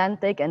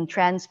transatlantic and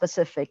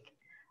trans-Pacific.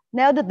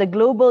 Now that the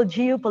global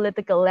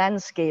geopolitical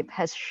landscape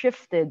has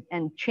shifted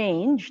and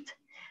changed,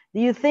 do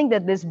you think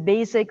that this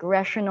basic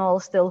rationale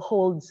still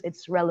holds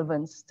its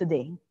relevance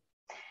today?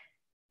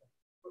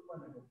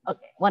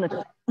 Okay, one at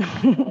a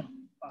time.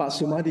 Pak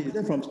Soemadi, is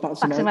that from Pak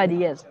Soemadi? Pak Soemadi,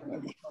 yes.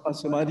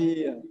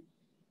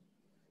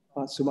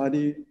 Pak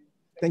Soemadi,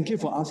 thank you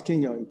for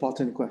asking your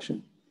important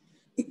question.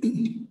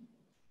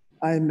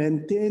 I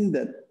maintain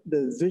that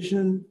the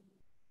vision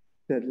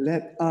that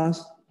led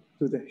us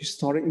to the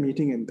historic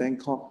meeting in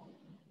Bangkok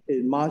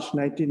in March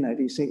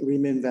 1996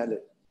 remain valid.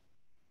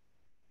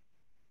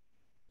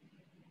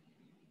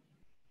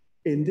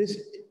 In this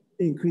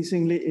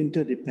increasingly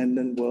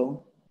interdependent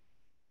world,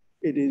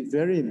 it is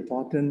very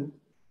important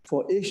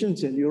for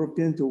Asians and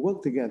Europeans to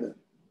work together,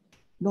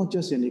 not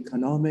just in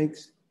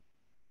economics,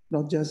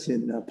 not just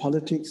in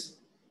politics,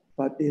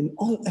 but in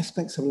all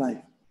aspects of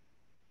life.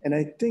 And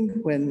I think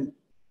when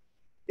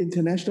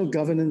international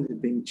governance is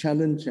being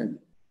challenged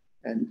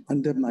and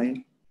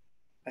undermined,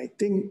 I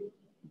think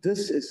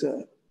this is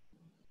a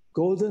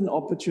golden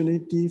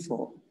opportunity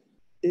for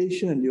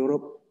Asia and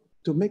Europe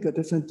to make a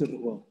difference to the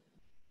world,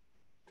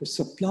 to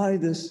supply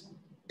this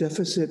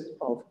deficit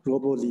of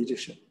global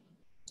leadership.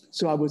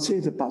 So I would say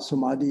to Pak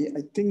Soemadi,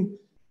 I think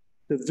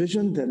the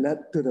vision that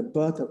led to the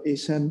birth of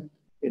ASEM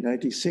in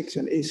 96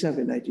 and ASEF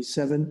in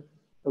 97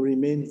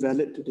 remain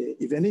valid today.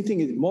 If anything,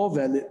 is more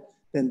valid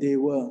than they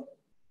were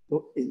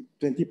in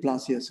 20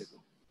 plus years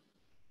ago.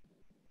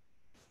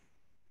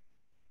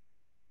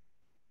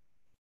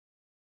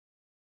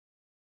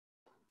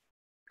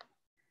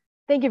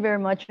 Thank you very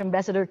much,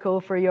 Ambassador Ko,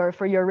 for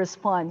your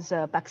response.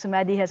 Pak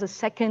Soemadi has a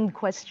second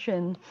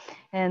question,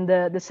 and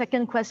the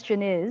second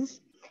question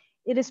is,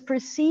 it is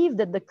perceived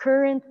that the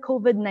current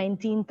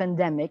COVID-19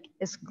 pandemic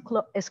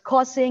is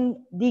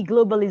causing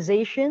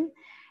deglobalization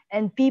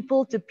and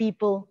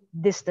people-to-people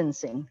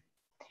distancing.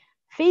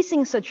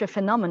 Facing such a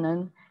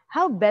phenomenon,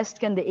 how best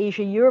can the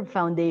Asia-Europe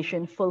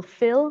Foundation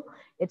fulfill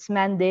its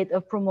mandate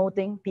of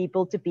promoting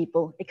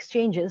people-to-people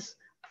exchanges,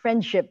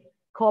 friendship,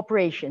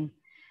 cooperation?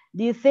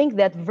 Do you think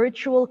that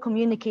virtual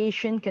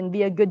communication can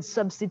be a good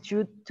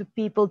substitute to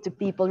people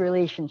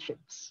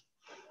relationships?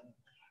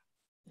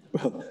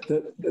 Well,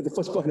 the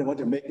first point I want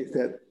to make is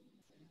that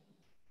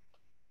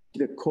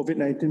the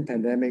COVID-19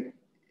 pandemic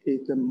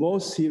is the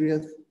most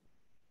serious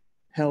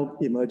health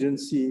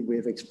emergency we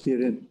have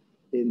experienced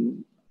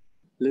in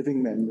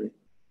living memory.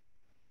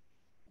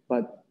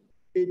 But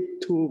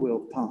it too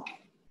will pass.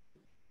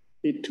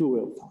 It too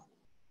will pass.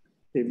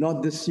 If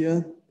not this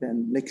year,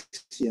 then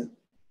next year.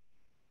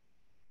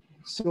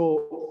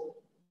 So,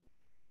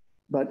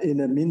 but in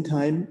the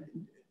meantime,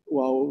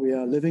 while we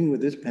are living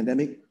with this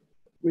pandemic,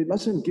 we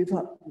mustn't give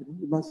up.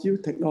 We must use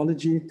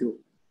technology to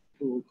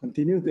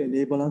continue to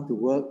enable us to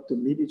work, to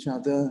meet each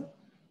other,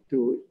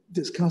 to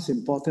discuss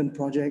important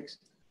projects,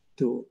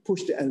 to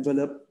push the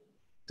envelope,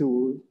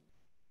 to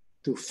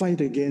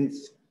fight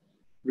against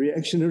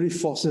reactionary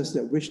forces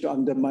that wish to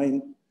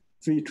undermine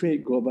free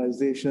trade,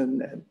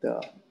 globalization,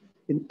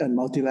 and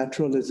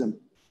multilateralism.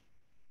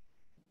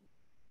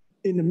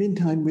 In the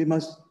meantime, we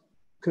must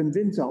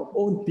convince our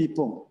own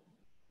people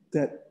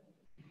that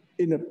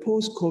in a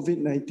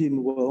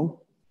post-COVID-19 world,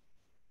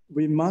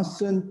 we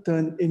mustn't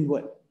turn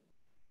inward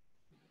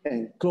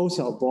and close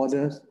our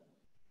borders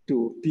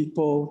to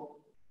people,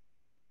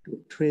 to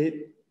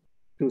trade,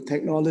 to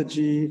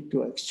technology,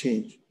 to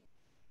exchange.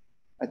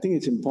 I think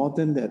it's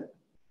important that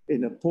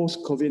in a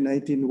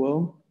post-COVID-19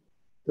 world,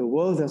 the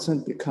world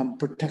doesn't become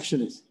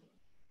protectionist.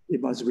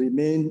 It must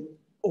remain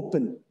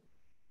open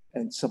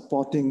and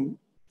supporting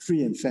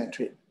free and fair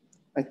trade.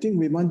 I think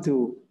we want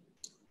to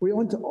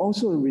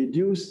also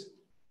reduce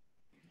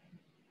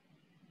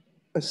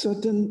a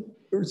certain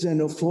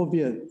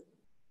xenophobia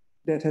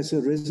that has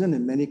arisen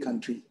in many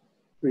countries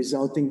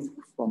resulting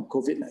from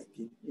COVID-19,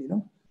 you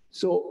know?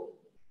 So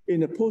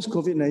in a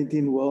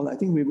post-COVID-19 world, I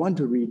think we want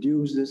to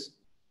reduce this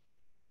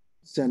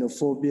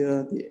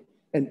xenophobia, the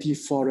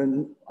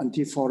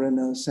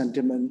anti-foreigner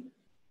sentiment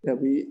that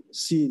we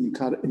see in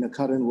the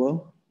current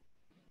world.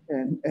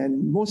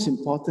 And most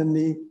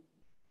importantly,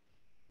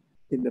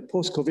 in the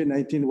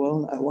post-COVID-19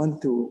 world, I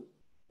want to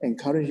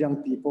encourage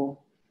young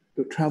people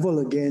to travel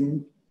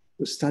again,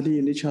 to study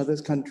in each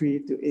other's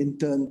country, to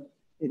intern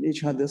in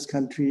each other's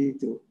country,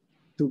 to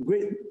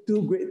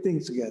do great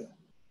things together.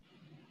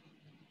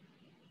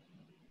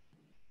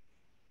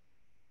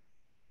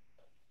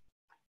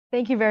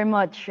 Thank you very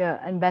much,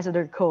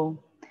 Ambassador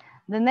Ko.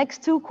 The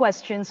next two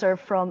questions are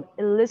from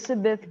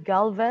Elizabeth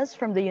Galvez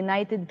from the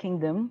United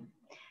Kingdom.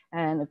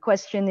 And the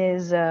question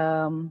is,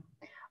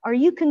 are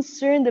you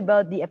concerned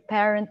about the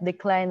apparent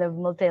decline of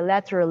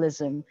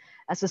multilateralism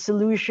as a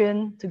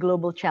solution to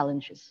global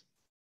challenges?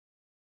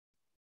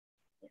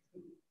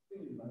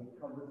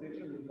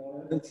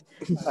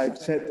 I've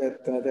said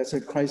that there's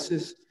a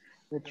crisis.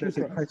 There's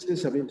a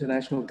crisis of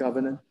international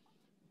governance.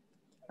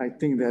 I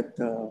think that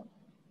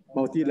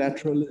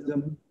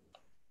multilateralism,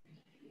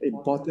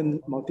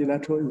 important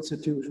multilateral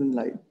institutions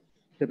like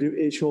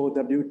WHO,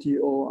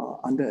 WTO are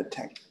under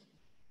attack.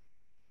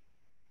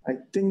 I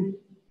think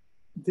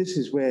this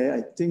is where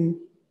I think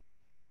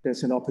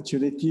there's an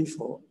opportunity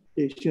for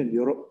Asia and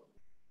Europe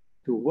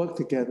to work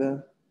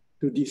together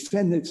to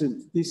defend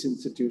this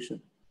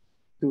institution,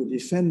 to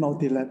defend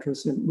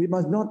multilateralism. We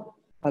must not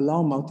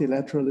allow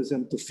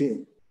multilateralism to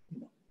fail.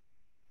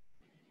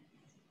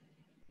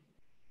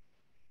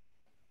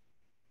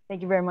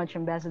 Thank you very much,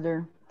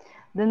 Ambassador.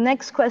 The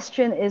next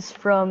question is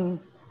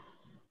from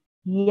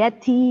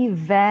Yeti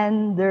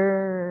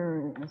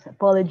Vander,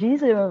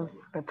 apologies if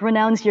I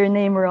pronounce your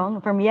name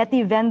wrong, from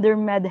Yeti Vander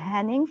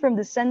Medhanning from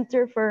the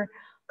Center for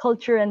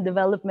Culture and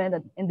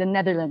Development in the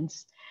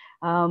Netherlands.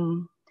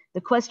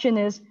 The question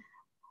is,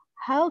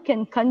 how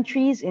can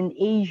countries in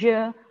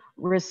Asia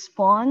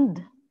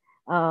respond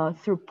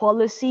through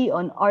policy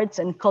on arts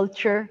and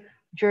culture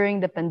during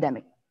the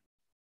pandemic?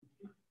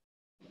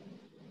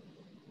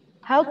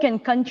 How can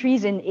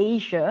countries in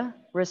Asia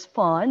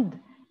respond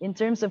in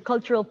terms of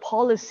cultural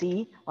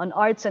policy on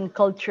arts and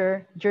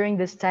culture during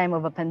this time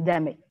of a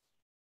pandemic?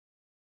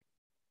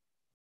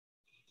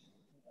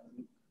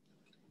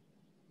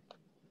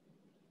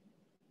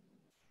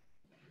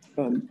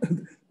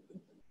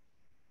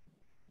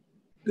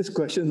 This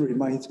question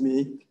reminds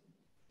me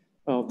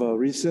of a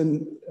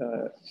recent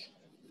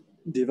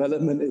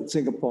development in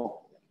Singapore.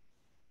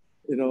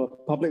 You know, a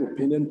public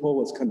opinion poll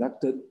was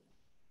conducted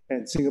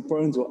and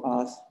Singaporeans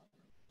were asked,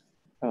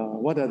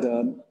 what are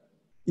the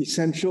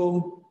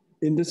essential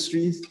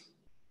industries,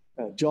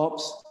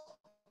 jobs,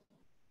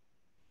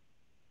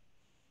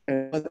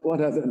 and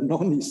what are the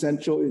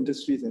non-essential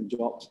industries and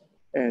jobs?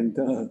 And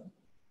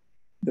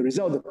the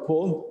result of the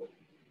poll,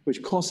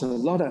 which caused a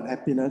lot of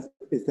unhappiness,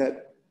 is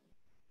that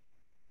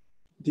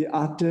the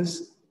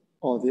artist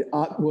or the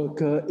art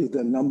worker is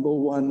the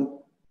 #1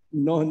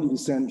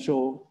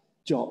 non-essential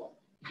job.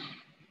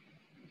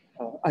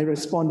 I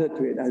responded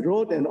to it. I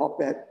wrote an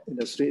op-ed in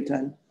the Straits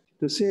Times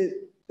to say,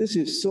 this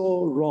is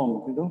so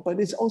wrong, you know, but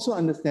it's also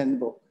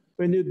understandable.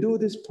 When you do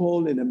this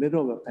poll in the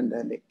middle of a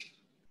pandemic,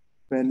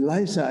 when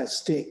lives are at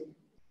stake,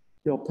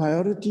 your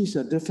priorities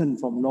are different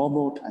from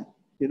normal time,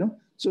 you know?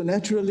 So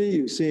naturally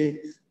you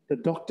say the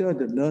doctor,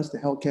 the nurse, the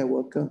healthcare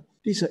worker,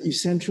 these are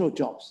essential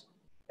jobs.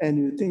 And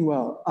you think,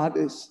 well, art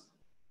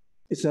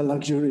it's a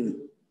luxury.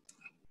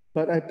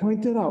 But I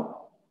pointed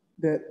out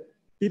that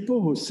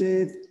people who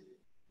say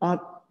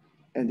art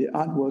and the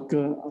art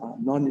worker are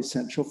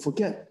non-essential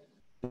forget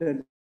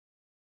that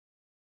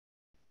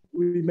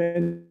we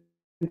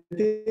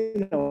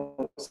maintain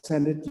our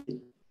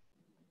sanity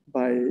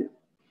by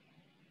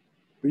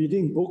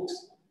reading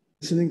books,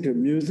 listening to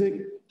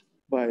music,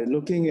 by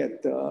looking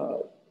at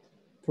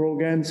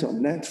programs on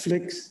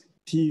Netflix,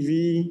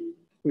 TV.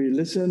 We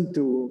listen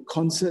to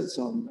concerts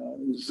on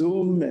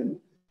Zoom and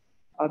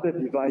other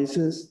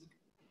devices.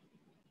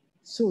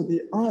 So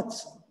the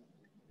arts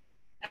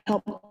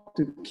help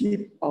to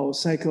keep our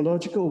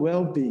psychological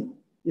well-being,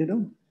 you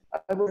know.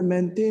 I will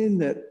maintain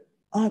that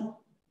art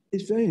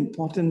is very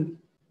important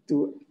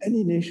to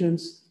any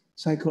nation's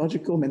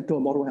psychological, mental,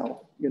 moral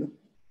health, you know.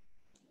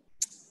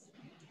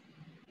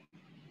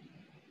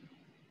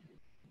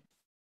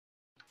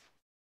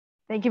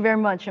 Thank you very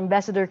much,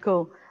 Ambassador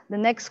Ko. The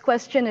next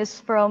question is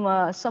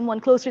from someone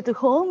closer to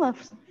home,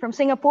 from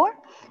Singapore,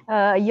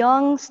 a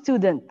young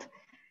student.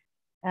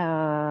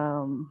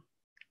 Where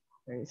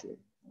is it?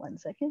 1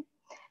 second.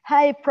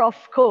 Hi,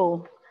 Prof.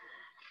 Ko.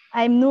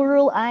 I'm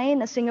Nurul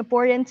Ain, a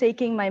Singaporean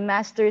taking my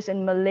master's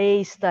in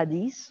Malay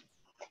studies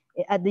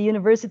at the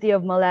University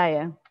of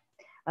Malaya.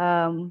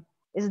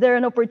 Is there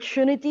an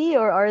opportunity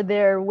or are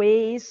there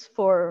ways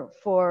for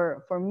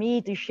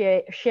me to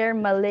share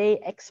Malay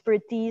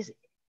expertise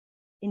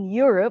in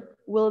Europe,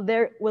 will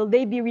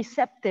they be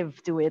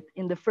receptive to it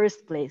in the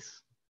first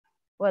place?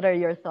 What are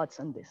your thoughts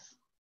on this?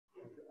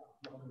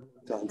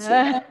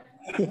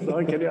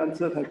 Lauren, can you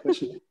answer that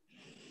question?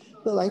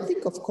 Well, I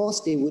think, of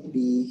course, they would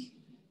be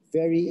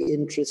very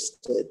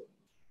interested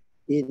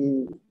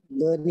in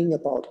learning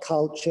about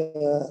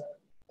culture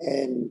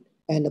and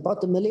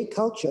about the Malay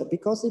culture,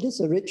 because it is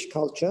a rich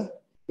culture.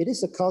 It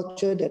is a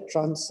culture that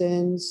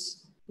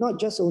transcends not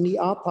just only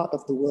our part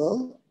of the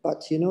world,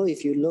 but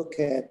if you look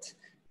at,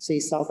 say,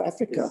 South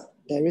Africa,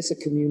 there is a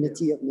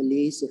community of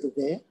Malays over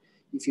there.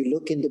 If you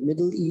look in the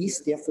Middle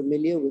East, they're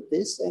familiar with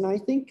this, and I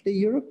think the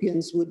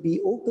Europeans would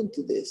be open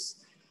to this.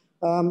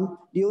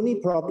 The only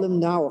problem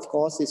now, of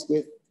course, is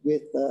with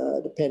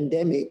the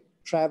pandemic.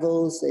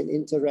 Travels and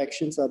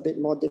interactions are a bit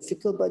more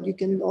difficult, but you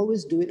can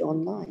always do it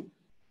online.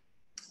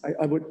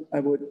 I would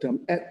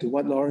add to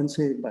what Lauren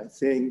said by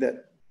saying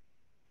that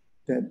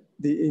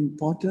the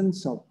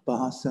importance of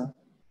Bahasa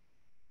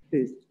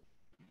is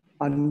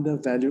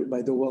undervalued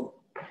by the world.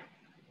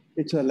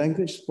 It's a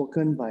language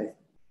spoken by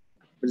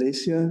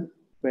Malaysia,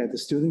 where the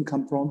students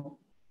come from,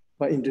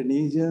 by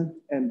Indonesia,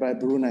 and by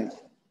Brunei.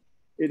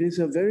 It is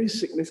a very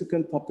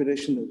significant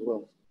population of the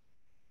world.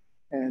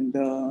 And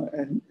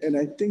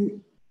I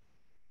think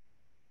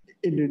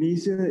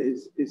Indonesia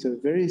is a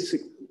very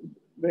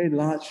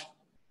large,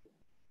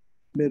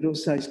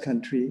 middle-sized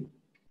country.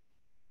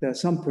 There are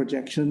some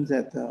projections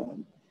that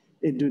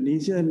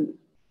Indonesia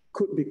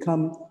could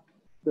become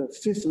the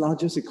 5th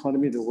largest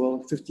economy in the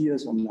world 50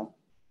 years from now.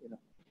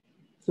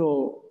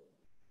 So,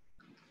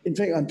 in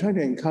fact, I'm trying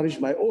to encourage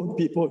my own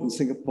people in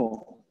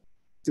Singapore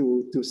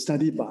to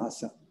study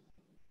Bahasa.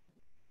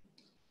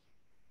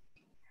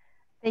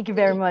 Thank you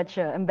very much,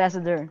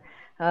 Ambassador.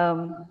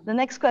 The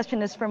next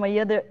question is from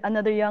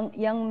another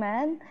young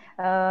man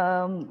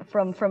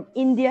from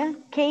India,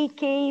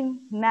 KK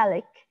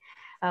Malik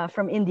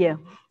from India.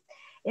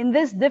 In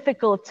this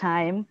difficult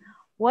time,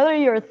 what are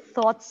your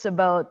thoughts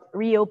about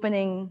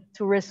reopening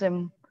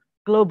tourism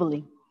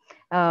globally?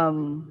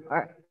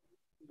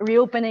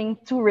 Reopening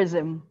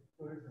tourism,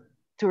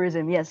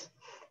 yes,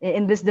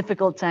 in this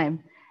difficult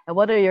time.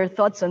 What are your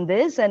thoughts on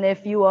this? And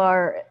if you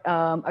are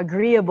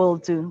agreeable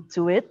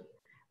to it,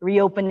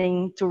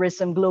 reopening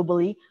tourism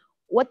globally,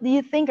 what do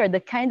you think are the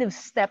kind of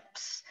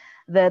steps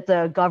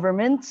that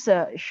governments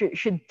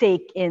should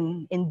take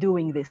in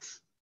doing this?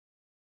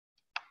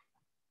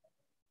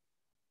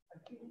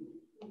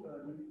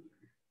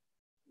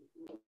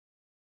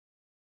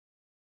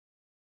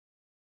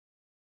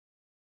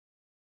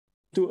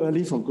 Too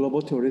early for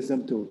global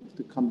tourism to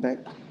come back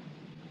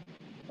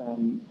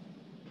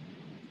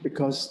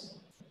because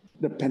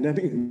the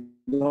pandemic is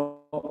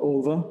not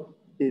over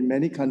in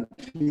many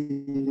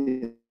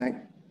countries.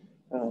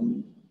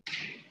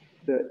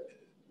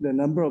 The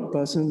number of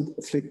persons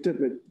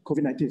afflicted with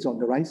COVID-19 is on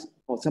the rise,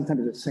 or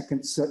sometimes it's a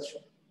second surge.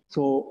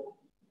 So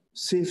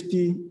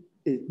safety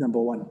is number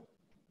one.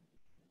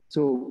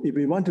 So if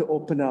we want to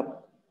open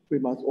up, we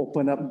must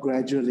open up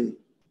gradually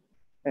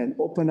and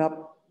open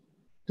up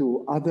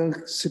to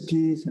other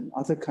cities and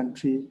other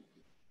countries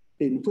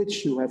in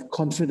which you have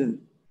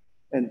confidence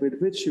and with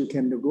which you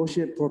can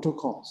negotiate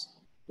protocols.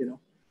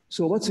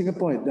 So what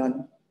Singapore has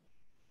done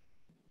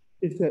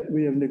is that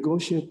we have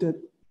negotiated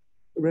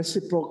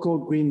reciprocal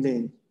green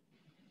lane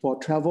for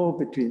travel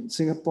between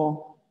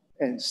Singapore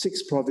and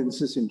 6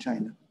 provinces in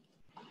China.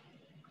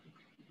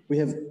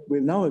 We've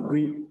now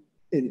agreed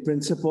in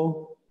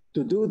principle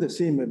to do the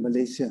same with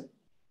Malaysia,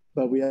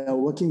 but we are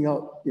working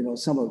out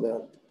some of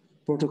the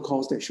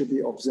protocols that should be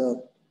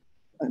observed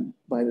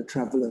by the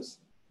travelers.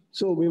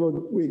 So we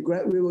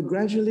will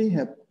gradually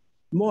have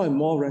more and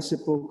more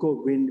reciprocal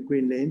green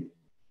lane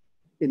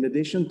in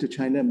addition to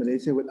China and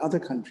Malaysia with other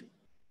countries.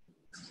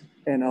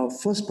 And our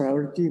first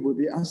priority will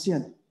be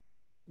ASEAN.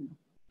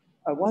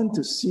 I want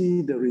to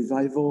see the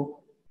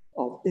revival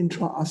of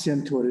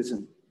intra-ASEAN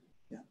tourism.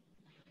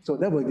 So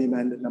that will be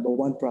my number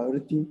one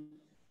priority,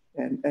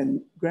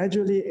 and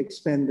gradually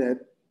expand that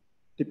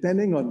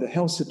depending on the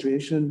health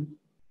situation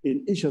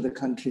in each of the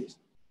countries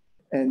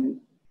and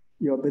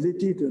your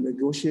ability to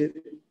negotiate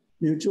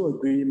mutual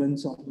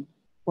agreements on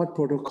what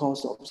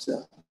protocols to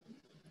observe.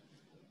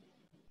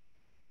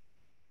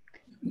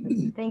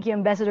 Thank you,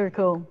 Ambassador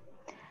Ko.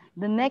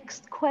 The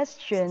next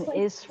question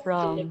is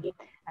from,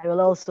 I will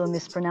also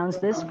mispronounce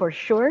this for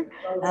sure,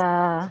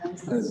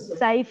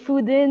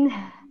 Saifuddin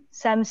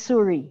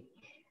Samsuri.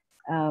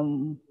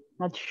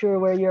 Not sure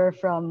where you're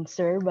from,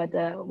 sir, but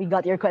we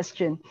got your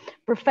question.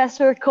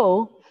 Professor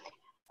Ko,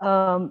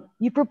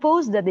 you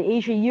proposed that the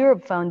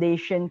Asia-Europe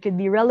Foundation could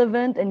be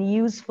relevant and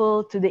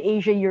useful to the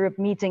Asia-Europe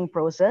meeting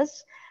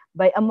process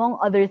by, among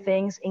other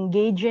things,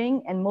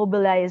 engaging and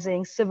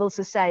mobilizing civil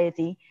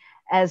society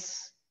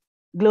as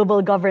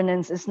global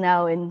governance is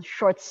now in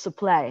short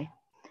supply.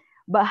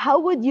 But how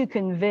would you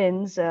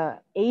convince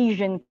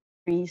Asian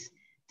countries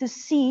to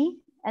see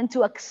and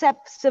to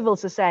accept civil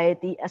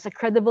society as a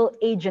credible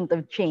agent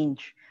of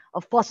change,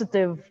 of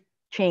positive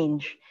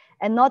change,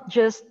 and not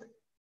just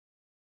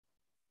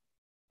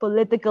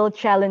political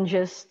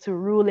challenges to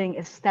ruling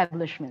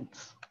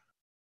establishments?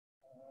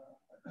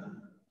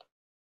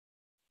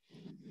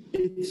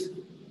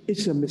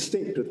 it's a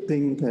mistake to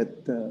think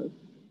that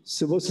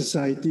civil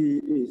society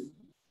is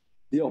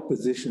the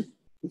opposition,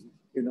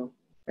 you know.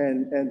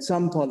 And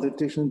some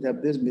politicians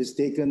have this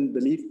mistaken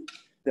belief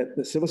that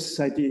the civil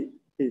society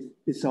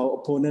is our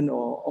opponent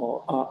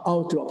or are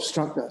out to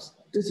obstruct us.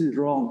 This is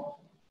wrong.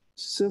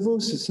 Civil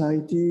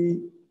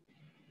society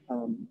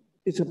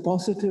is a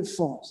positive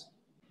force.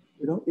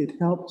 You know, it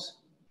helps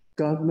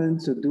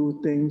governments to do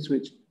things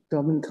which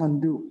government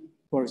can't do.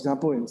 For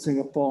example, in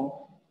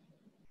Singapore,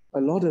 a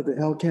lot of the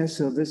healthcare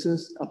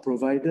services are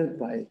provided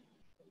by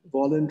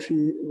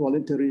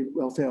voluntary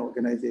welfare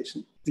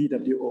organizations,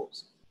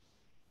 VWOs.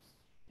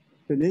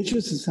 The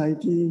Nature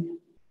Society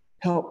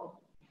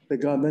helped the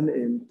government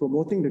in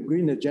promoting the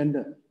green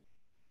agenda,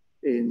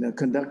 in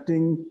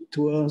conducting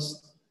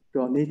tours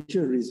to our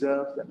nature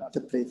reserves and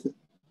other places.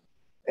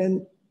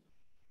 And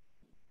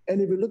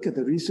if you look at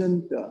the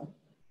recent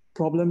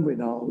problem with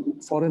our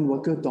foreign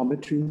worker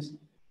dormitories,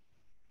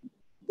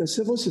 the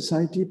civil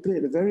society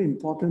played a very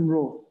important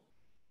role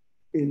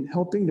in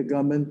helping the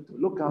government to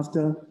look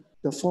after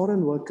the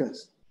foreign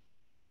workers,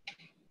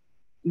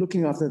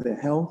 looking after their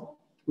health.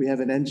 We have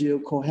an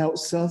NGO called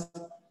HealthServe,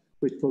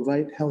 which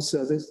provide health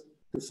service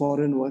to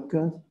foreign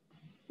workers.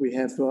 We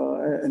have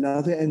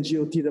another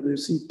NGO,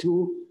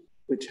 TWC2,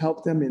 which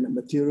help them in a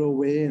material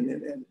way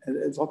and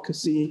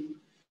advocacy.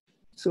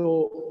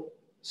 So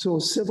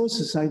civil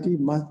society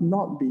must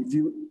not be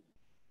viewed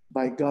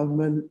by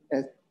government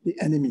as the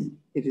enemy.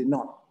 It is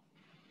not.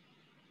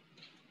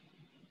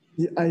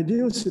 The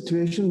ideal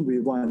situation we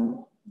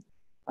want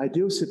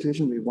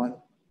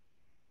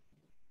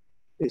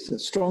is a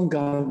strong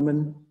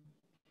government,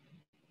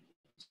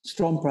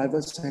 strong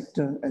private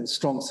sector, and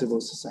strong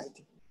civil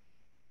society.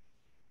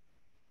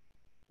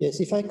 Yes,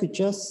 if I could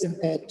just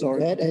add to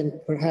that and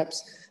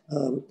perhaps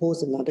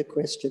pose another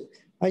question.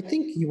 I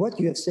think what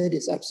you have said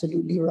is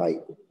absolutely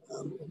right,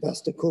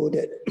 Pastor Koh,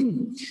 that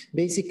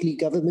basically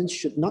governments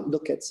should not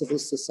look at civil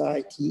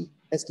society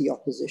as the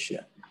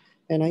opposition.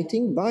 And I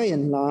think by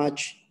and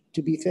large,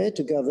 to be fair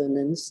to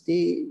governments,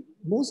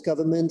 most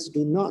governments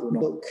do not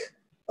look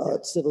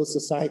at civil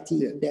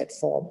society in that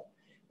form,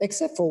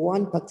 except for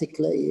one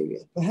particular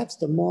area, perhaps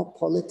the more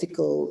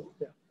political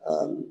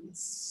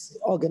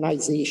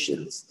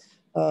organizations.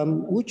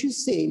 Would you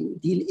say,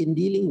 in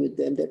dealing with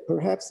them, that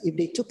perhaps if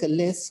they took a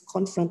less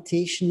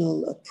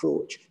confrontational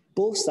approach,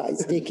 both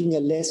sides taking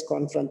a less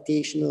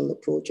confrontational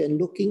approach and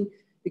looking,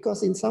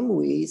 because in some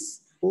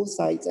ways, both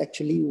sides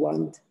actually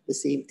want the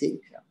same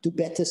thing, to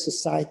better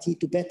society,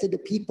 to better the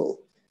people,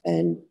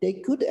 and they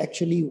could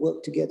actually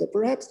work together.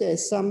 Perhaps there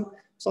is some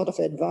sort of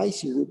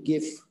advice you would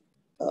give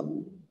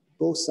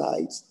both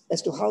sides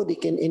as to how they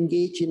can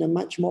engage in a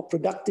much more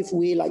productive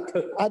way, like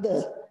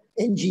other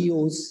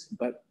NGOs.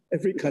 But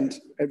every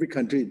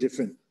country is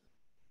different.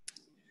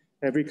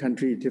 Every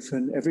country is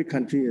different. Every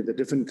country has a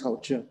different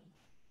culture.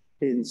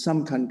 In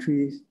some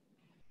countries,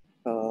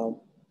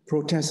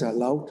 protests are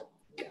allowed,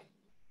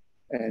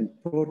 and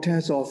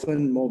protests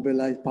often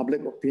mobilize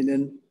public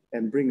opinion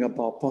and bring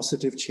about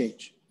positive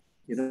change.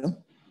 You know,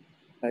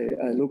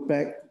 I look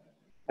back,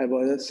 I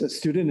was a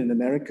student in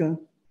America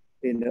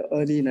in the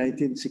early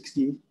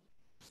 1960s,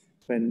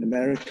 when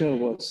America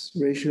was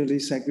racially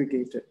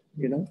segregated,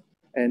 you know,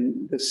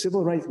 and the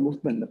civil rights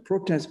movement, the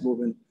protest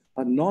movement,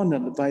 a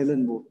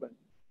non-violent movement,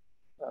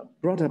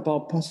 brought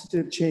about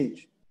positive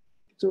change.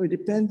 So it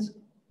depends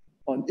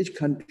on each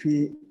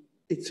country,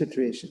 its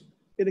situation.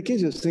 In the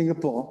case of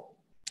Singapore,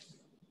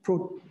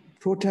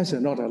 protests are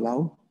not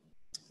allowed.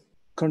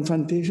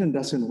 Confrontation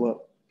doesn't work.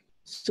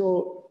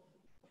 So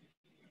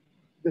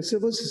the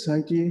civil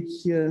society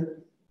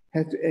here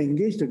has to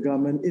engage the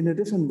government in a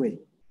different way,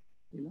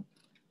 you know.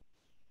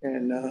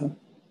 And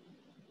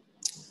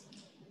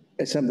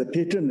as I'm the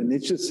patron of the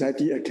Nature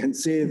Society, I can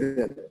say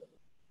that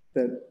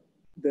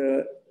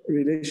the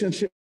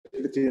relationship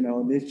between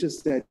our Nature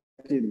Society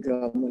and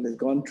government has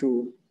gone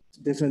through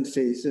different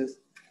phases.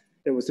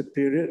 There was a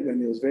period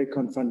when it was very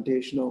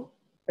confrontational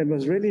and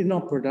was really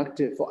not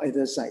productive for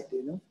either side,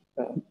 you know.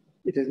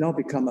 It has now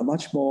become a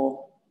much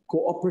more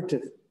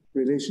cooperative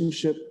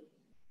relationship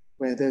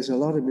where there's a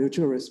lot of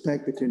mutual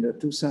respect between the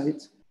two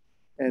sides.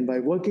 And by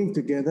working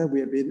together, we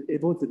have been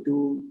able to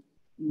do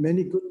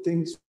many good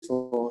things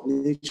for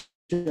nature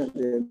and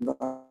the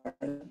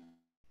environment.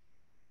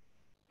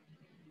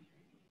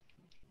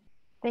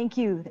 Thank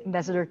you,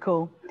 Ambassador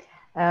Koh.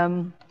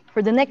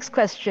 For the next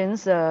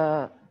questions,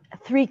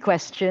 3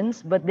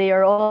 questions, but they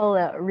are all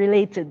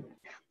related.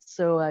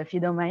 So if you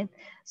don't mind.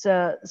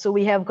 So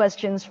we have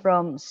questions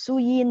from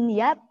Suyin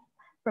Yap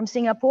from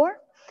Singapore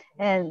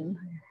and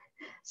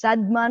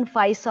Sadman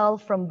Faisal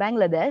from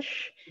Bangladesh.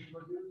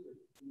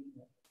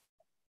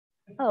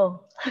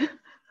 Oh.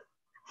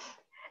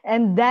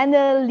 And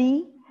Dana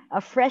Lee,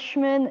 a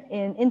freshman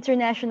in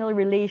international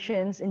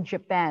relations in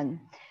Japan.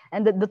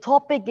 And the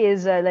topic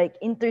is like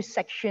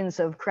intersections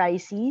of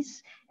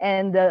crises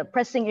and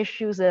pressing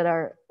issues that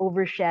are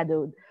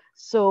overshadowed.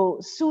 So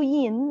Su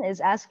Yin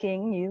is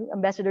asking you,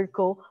 Ambassador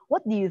Koh,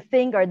 what do you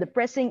think are the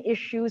pressing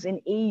issues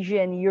in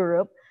Asia and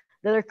Europe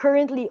that are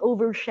currently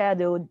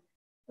overshadowed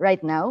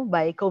right now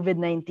by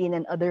COVID-19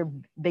 and other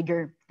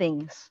bigger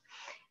things.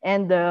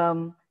 And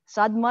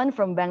Sadman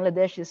from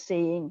Bangladesh is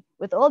saying,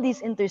 with all these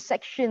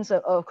intersections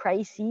of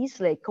crises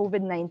like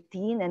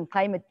COVID-19 and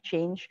climate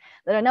change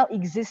that are now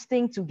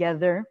existing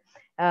together,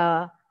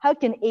 how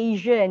can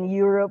Asia and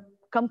Europe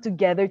come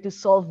together to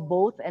solve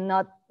both and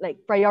not like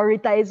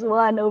prioritize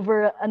one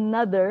over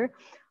another,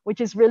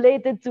 which is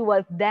related to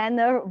what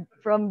Dana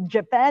from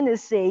Japan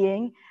is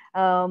saying.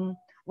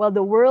 While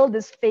the world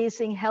is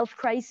facing health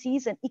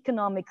crises and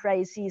economic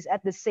crises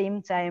at the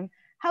same time,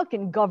 how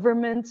can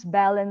governments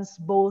balance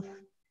both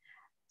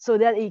so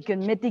that it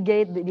can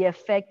mitigate the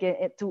effect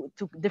to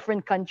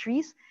different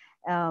countries?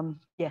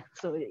 Yeah,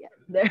 so yeah,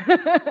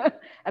 they're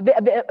a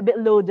bit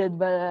loaded,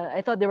 but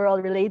I thought they were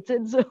all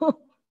related. So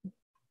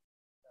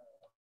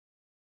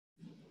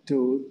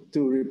to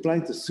reply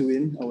to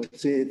Suin, I would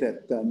say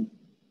that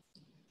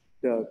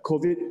the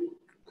COVID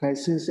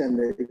crisis and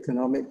the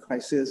economic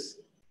crisis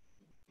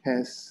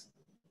has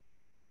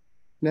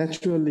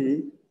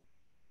naturally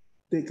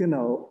taken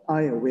our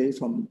eye away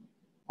from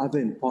other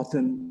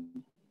important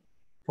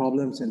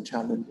problems and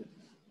challenges.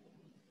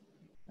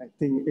 I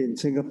think in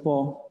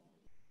Singapore,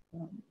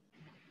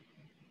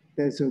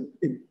 there's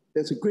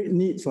a great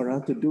need for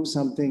us to do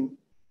something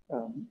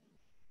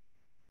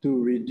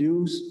to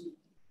reduce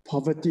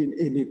poverty and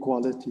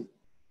inequality.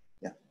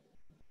 Yeah.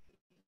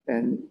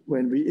 And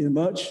when we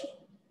emerge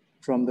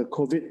from the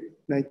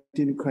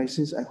COVID-19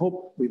 crisis, I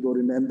hope we will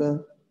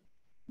remember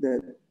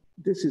that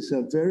this is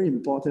a very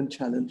important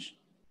challenge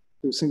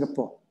to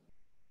Singapore.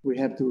 We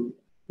have to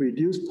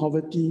reduce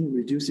poverty,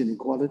 reduce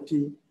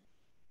inequality,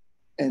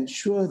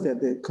 ensure that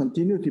there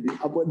continue to be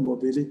upward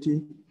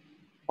mobility,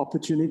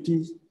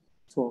 opportunities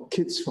for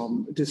kids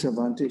from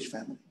disadvantaged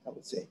families, I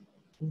would say.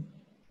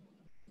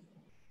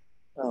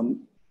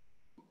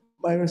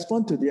 My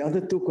response to the other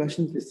two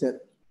questions is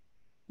that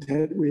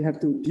we have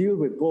to deal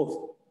with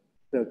both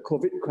the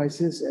COVID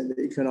crisis and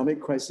the economic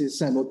crisis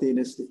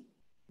simultaneously.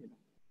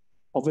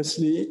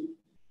 Obviously,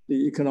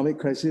 the economic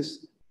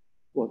crisis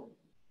was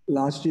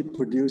largely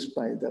produced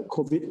by the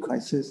COVID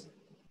crisis.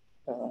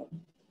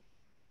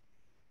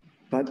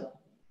 But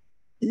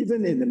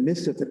even in the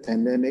midst of the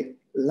pandemic,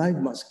 life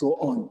must go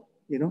on,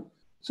 you know?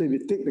 So if you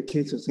take the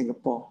case of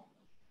Singapore,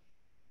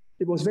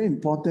 it was very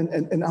important,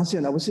 and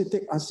ASEAN, I would say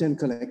take ASEAN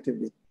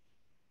collectively.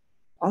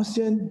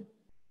 ASEAN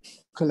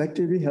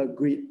collectively have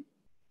agreed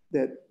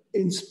that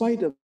in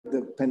spite of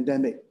the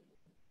pandemic,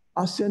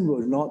 ASEAN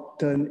will not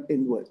turn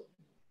inward.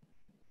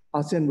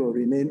 ASEAN will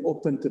remain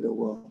open to the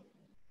world,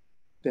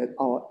 that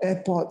our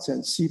airports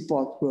and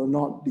seaports will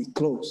not be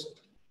closed,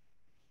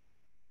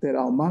 that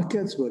our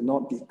markets will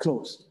not be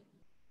closed,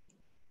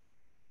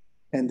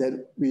 and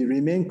that we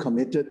remain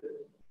committed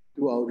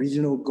to our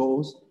regional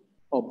goals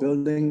of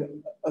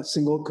building a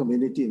single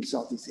community in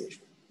Southeast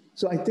Asia.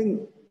 So I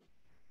think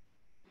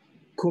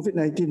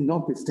COVID-19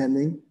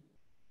 notwithstanding,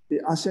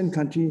 the ASEAN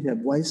countries have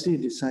wisely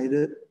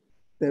decided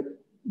that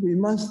we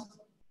must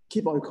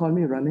keep our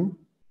economy running.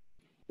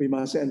 We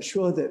must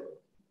ensure that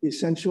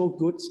essential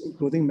goods,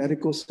 including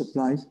medical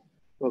supplies,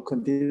 will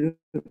continue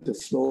to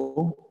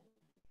flow,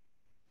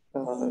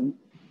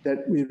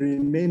 that we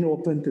remain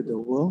open to the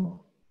world.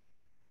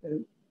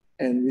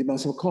 And we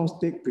must, of course,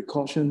 take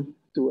precaution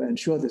to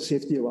ensure the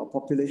safety of our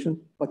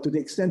population. But to the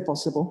extent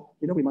possible,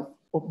 you know, we must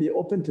be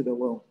open to the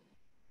world.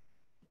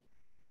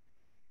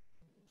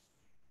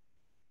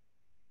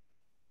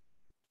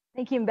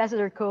 thank you,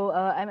 Ambassador Ko.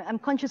 I'm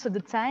conscious of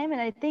the time, and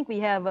I think we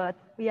have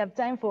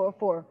time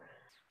for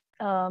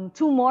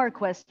two more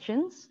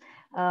questions.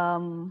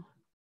 The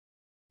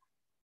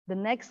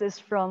next is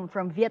from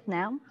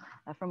Vietnam,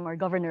 from our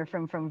governor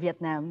from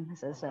Vietnam. It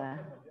says,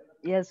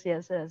 yes,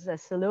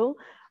 says hello,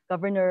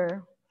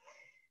 Governor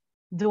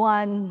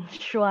Duan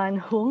Xuan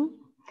Hung.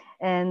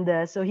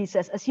 And so he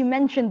says, as you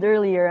mentioned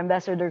earlier,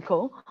 Ambassador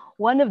Ko,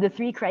 one of the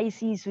three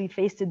crises we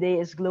face today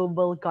is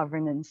global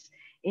governance.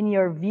 In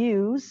your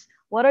views,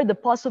 what are the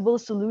possible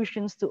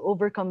solutions to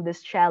overcome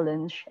this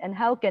challenge? And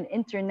how can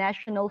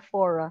international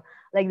fora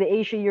like the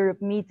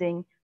Asia-Europe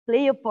meeting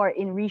play a part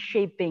in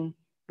reshaping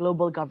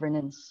global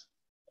governance?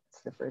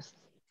 That's the first.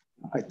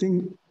 I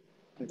think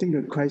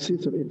the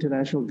crisis of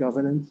international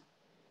governance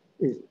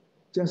is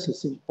just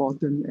as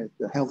important as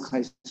the health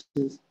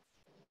crisis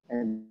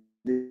and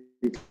the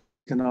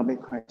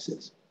economic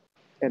crisis.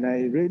 And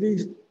I really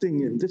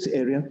think in this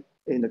area,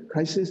 in the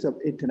crisis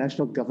of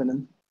international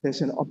governance,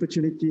 there's an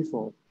opportunity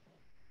for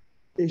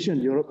Asia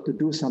and Europe to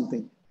do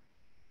something.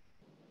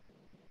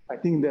 I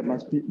think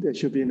there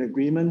should be an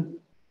agreement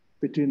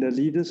between the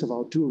leaders of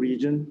our two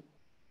regions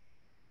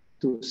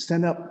to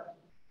stand up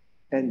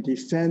and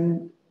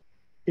defend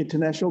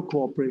international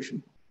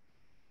cooperation,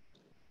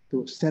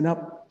 to stand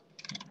up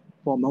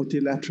for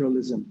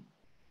multilateralism,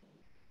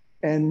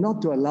 and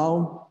not to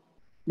allow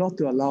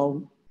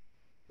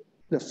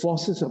the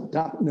forces of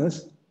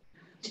darkness,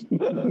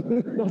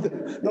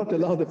 not to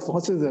allow the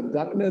forces of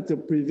darkness to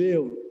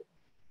prevail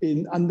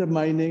in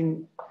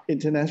undermining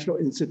international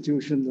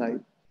institutions like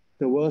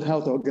the World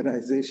Health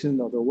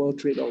Organization or the World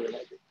Trade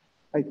Organization.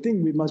 I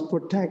think we must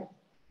protect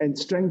and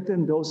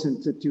strengthen those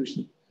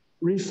institutions.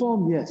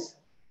 Reform, yes,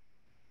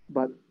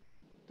 but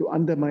to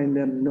undermine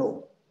them,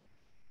 no.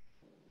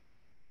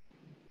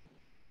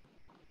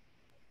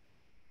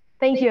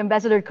 Thank you,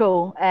 Ambassador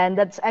Ko. And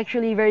that's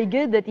actually very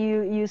good that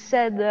you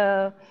said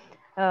the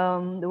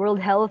World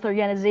Health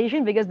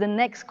Organization, because the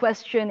next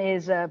question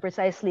is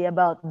precisely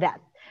about that.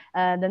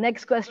 The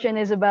next question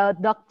is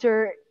about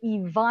Dr.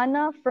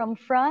 Ivana from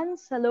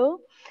France. Hello.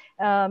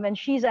 And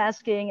she's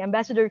asking,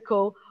 Ambassador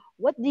Ko,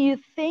 what do you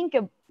think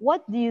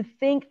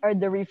are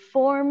the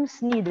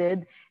reforms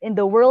needed in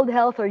the World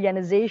Health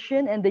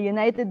Organization and the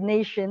United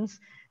Nations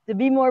to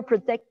be more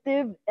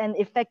protective and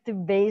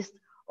effective based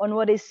on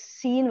what is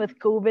seen with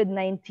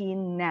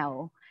COVID-19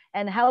 now?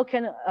 And how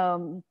can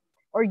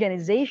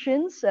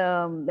organizations,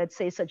 let's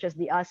say such as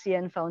the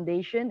ASEAN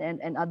Foundation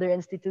and other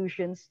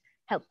institutions,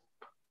 help?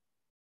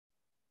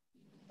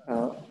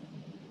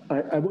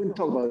 I wouldn't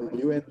talk about the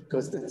UN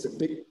because that's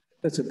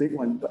a big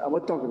one, but I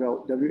want to talk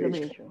about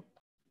WHO.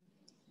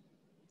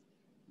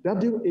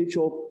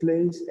 WHO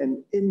plays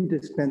an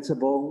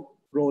indispensable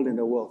role in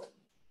the world.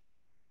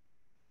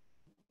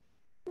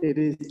 It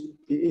is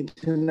the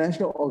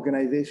international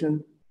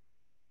organization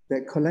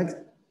that collects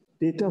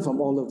data from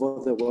all over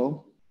the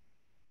world.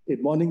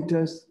 It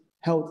monitors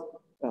health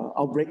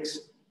outbreaks.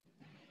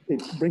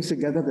 It brings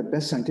together the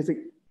best scientific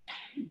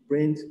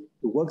brains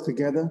to work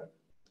together.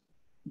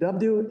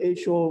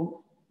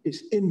 WHO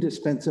is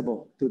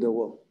indispensable to the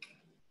world.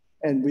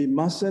 And we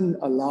mustn't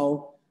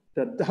allow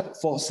the dark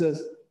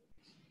forces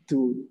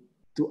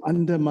to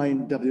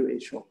undermine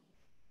WHO.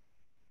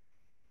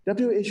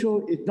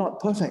 WHO is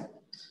not perfect.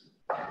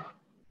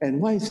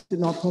 And why is it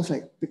not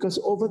perfect? Because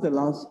over the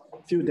last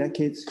few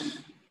decades,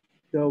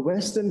 the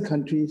Western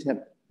countries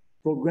have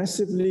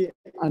progressively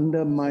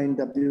undermined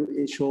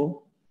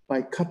WHO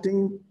by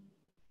cutting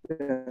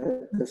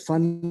the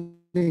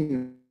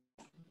funding.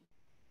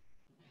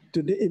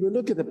 Today, if you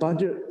look at the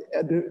budget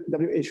at the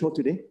WHO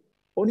today,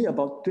 only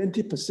about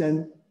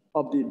 20%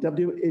 of the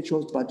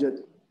WHO's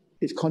budget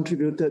is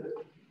contributed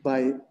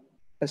by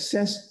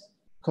assessed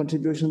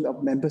contributions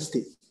of member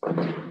states.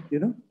 You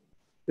know,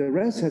 the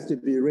rest has to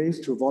be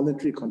raised through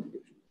voluntary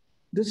contribution.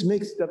 This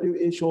makes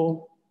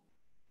WHO,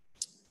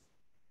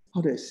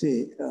 how do I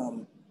say,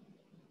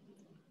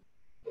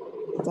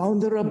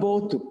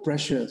 vulnerable to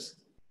pressures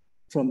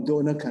from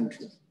donor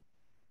countries.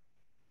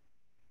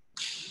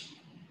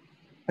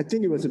 I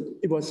think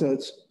it was a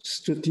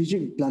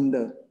strategic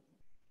blunder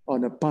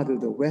on the part of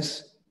the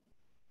West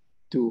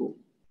to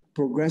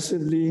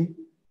progressively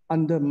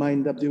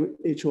undermine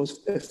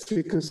WHO's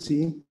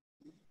efficacy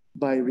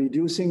by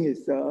reducing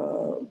its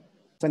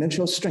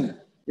financial strength.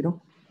 You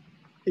know,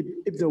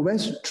 if the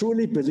West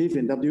truly believed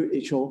in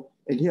WHO,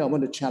 and here I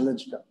want to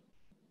challenge them.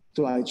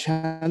 So I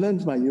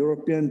challenge my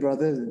European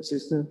brothers and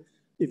sisters,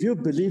 if you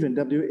believe in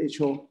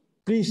WHO,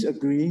 please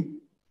agree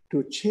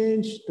to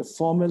change the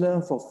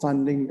formula for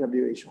funding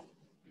WHO.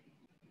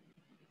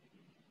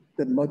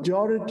 The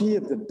majority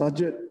of the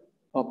budget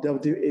of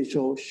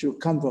WHO should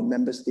come from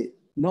member states,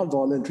 not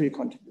voluntary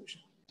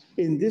contribution.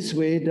 In this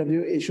way,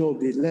 WHO will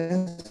be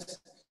less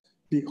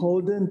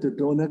beholden to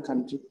donor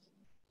countries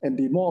and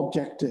be more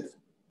objective,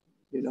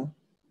 you know.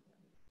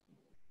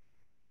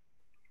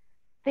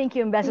 Thank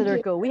you, Ambassador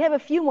Ko. We have a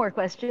few more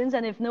questions,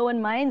 and if no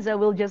one minds,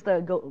 we'll just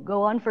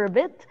go on for a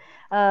bit.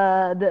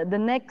 The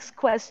next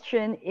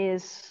question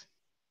is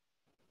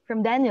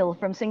from Daniel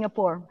from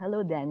Singapore.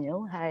 Hello,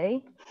 Daniel.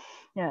 Hi.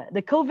 Yeah,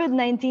 the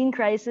COVID-19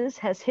 crisis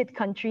has hit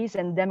countries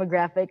and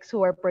demographics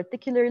who are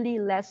particularly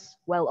less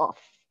well off,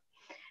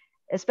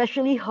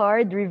 especially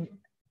hard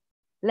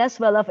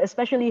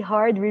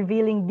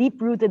revealing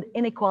deep-rooted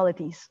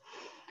inequalities.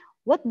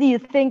 What do you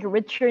think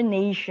richer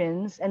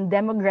nations and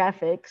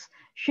demographics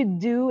should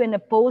do in a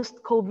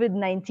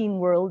post-COVID-19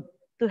 world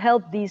to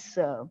help these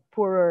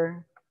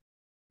poorer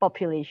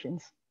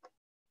populations?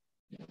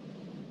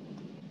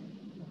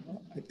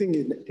 I think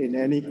in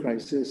any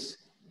crisis,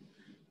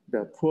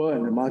 the poor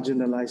and the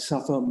marginalized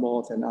suffer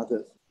more than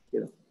others.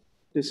 You know,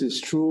 this is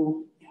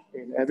true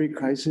in every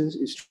crisis.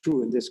 It's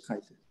true in this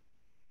crisis,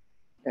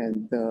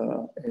 and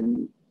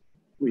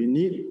we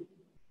need.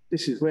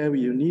 This is where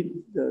you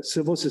need the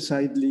civil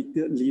society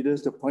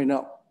leaders to point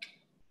out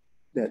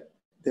that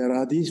there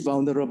are these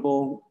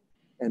vulnerable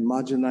and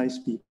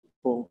marginalized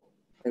people,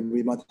 and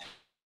we must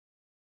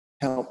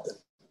help them.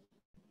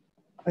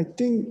 I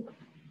think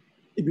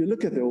if you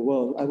look at the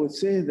world, I would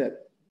say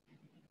that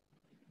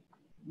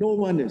no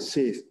one is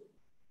safe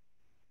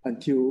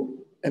until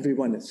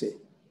everyone is safe.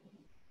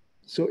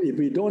 So if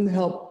we don't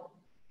help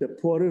the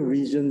poorer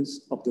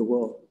regions of the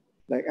world,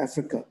 like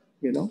Africa,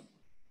 you know,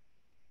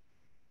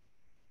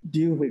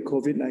 deal with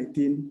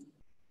COVID-19,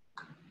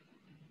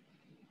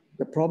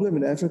 the problem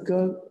in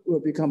Africa will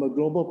become a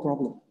global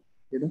problem,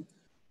 you know.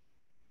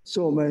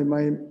 So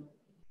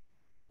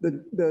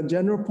the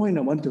general point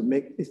I want to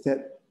make is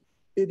that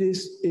it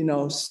is in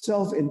our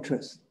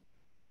self-interest,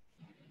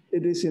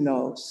 it is in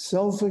our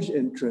selfish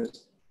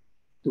interest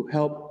to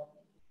help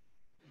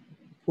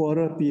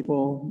poorer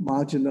people,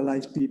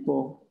 marginalized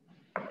people,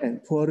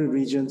 and poorer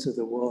regions of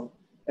the world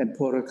and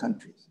poorer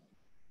countries.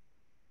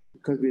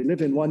 Because we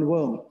live in one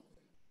world.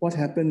 What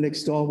happened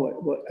next door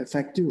will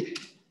affect you.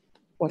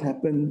 What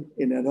happened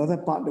in another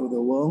part of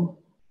the world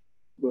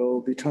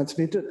will be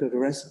transmitted to the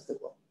rest of the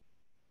world.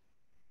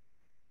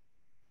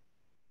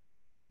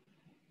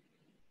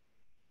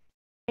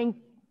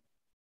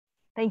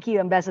 Thank you,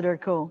 Ambassador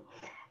Ko.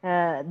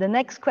 The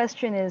next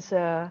question is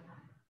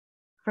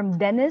from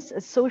Dennis,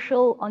 a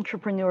social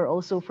entrepreneur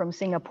also from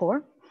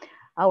Singapore.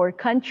 Our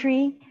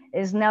country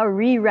is now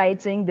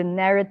rewriting the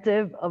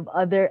narrative of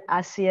other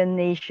ASEAN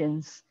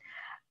nations.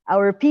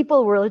 Our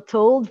people were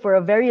told for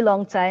a very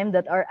long time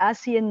that our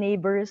ASEAN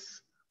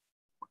neighbors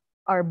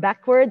are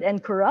backward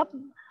and corrupt,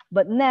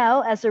 but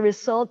now, as a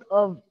result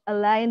of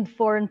aligned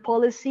foreign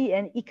policy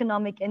and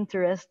economic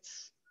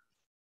interests,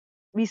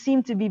 we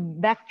seem to be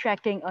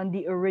backtracking on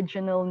the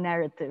original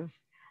narrative.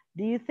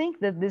 Do you think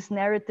that this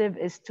narrative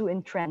is too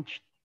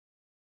entrenched?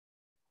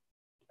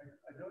 I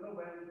don't know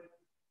where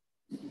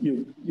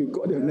you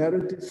got your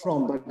narrative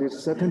from, but it's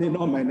certainly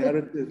not my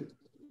narrative.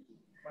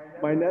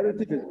 My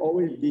narrative has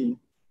always been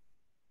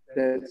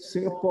that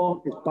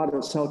Singapore is part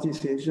of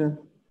Southeast Asia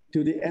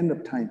to the end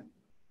of time.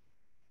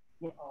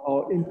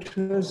 Our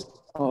interest,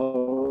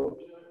 our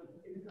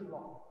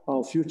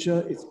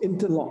future is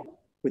interlocked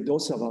with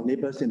those of our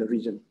neighbors in the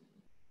region.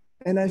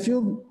 And I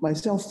feel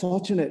myself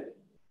fortunate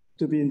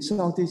to be in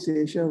Southeast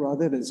Asia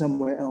rather than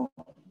somewhere else.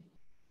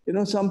 You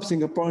know, some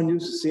Singaporeans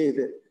used to say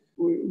that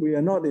we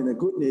are not in a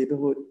good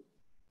neighborhood.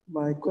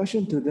 My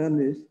question to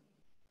them is,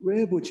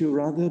 where would you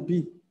rather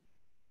be?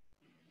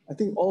 I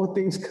think all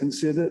things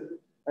considered,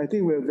 I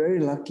think we're very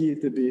lucky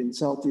to be in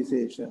Southeast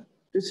Asia.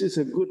 This is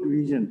a good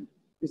region.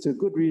 It's a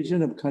good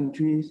region of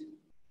countries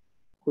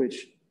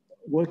which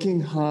working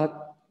hard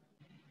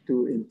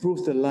to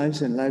improve the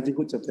lives and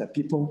livelihoods of their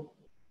people,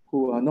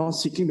 who are not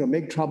seeking to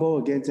make trouble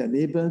against their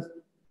neighbors,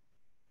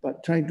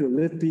 but trying to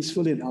live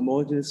peacefully and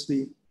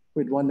harmoniously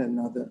with one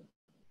another.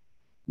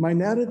 My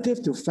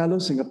narrative to fellow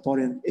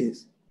Singaporeans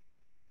is,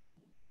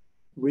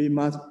 we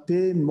must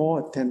pay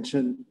more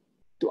attention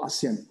to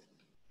ASEAN.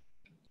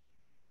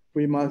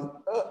 We must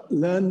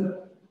learn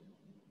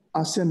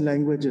ASEAN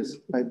languages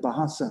like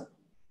Bahasa,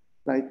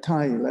 like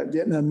Thai, like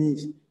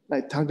Vietnamese,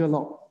 like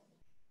Tagalog.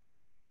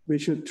 We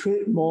should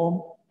trade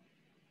more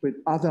with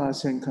other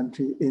ASEAN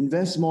countries,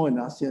 invest more in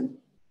ASEAN,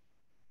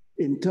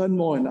 intern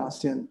more in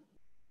ASEAN,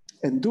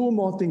 and do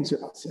more things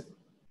with ASEAN.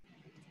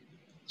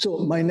 So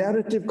my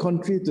narrative,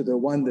 contrary to the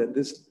one that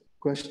this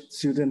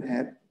student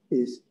had,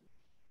 is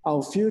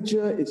our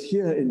future is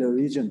here in the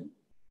region.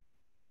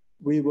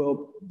 We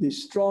will be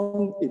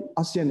strong if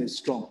ASEAN is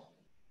strong.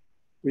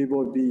 We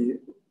will be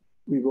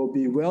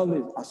well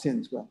if ASEAN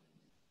is well.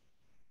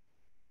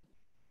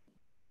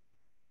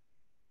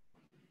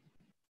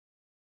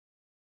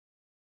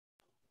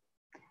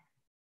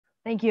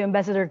 Thank you,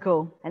 Ambassador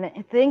Ko. And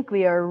I think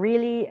we are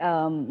really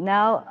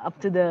now up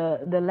to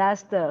the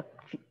last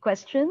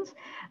questions.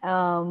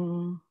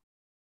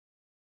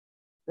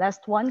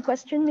 Last one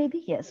question,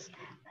 maybe? Yes.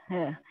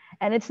 And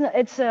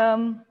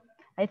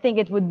I think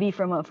it would be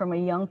from a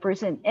young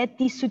person,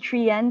 Eti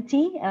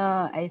Sutrianti,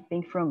 I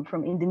think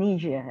from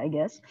Indonesia, I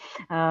guess.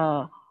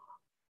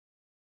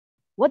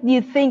 What do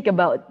you think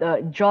about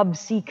job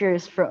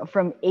seekers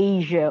from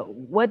Asia?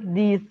 What do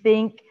you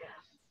think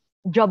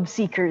job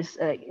seekers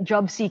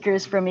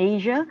from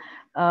Asia?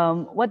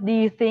 What do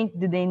you think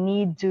do they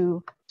need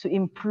to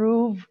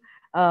improve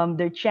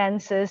their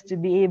chances to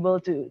be able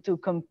to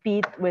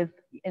compete with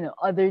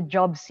other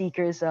job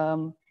seekers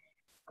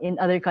in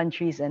other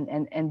countries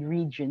and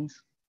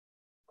regions?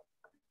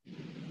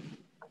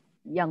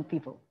 Young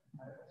people.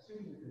 I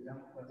assume it's a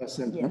young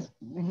person. Yes.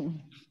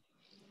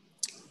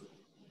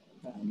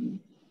 Huh?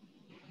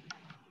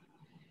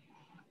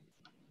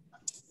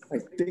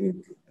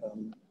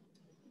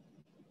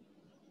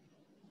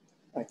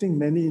 I think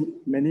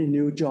many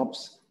new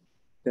jobs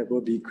that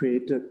will be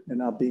created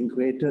and are being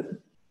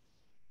created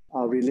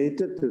are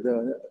related to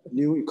the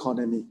new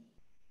economy,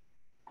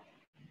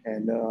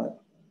 and the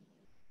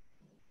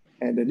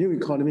new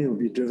economy will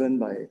be driven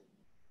by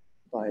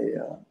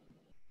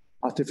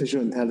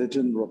artificial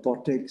intelligence,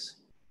 robotics,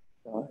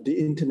 the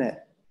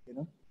internet.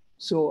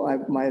 So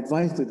my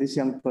advice to this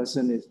young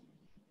person is,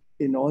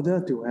 in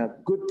order to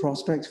have good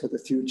prospects for the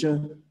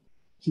future,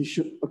 he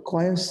should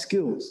acquire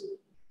skills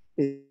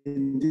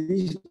in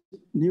these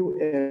new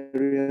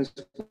areas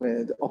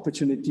where the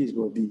opportunities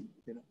will be.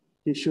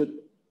 He should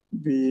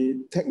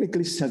be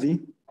technically savvy.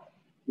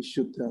 He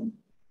should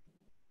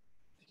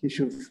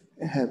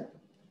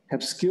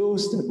have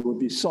skills that will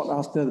be sought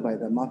after by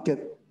the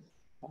market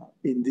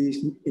in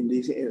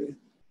these areas.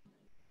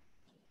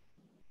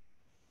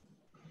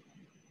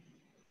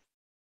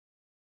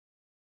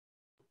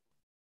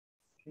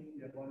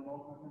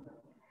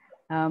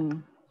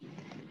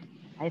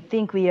 I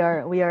think we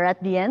are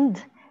at the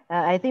end.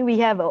 I think we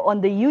have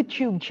on the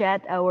YouTube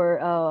chat our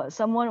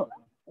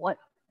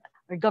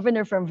our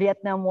governor from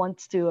Vietnam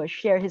wants to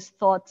share his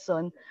thoughts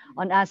on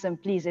ASEM.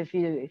 Please, if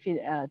you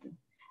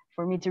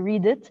for me to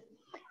read it.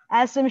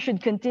 ASEM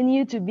should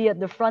continue to be at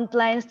the front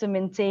lines to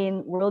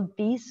maintain world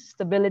peace,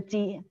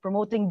 stability,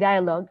 promoting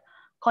dialogue,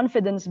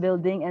 confidence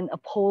building, and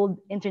uphold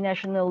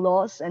international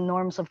laws and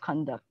norms of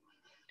conduct.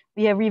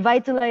 We have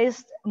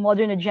revitalized a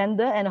modern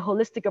agenda and a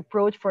holistic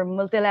approach for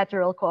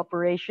multilateral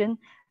cooperation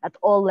at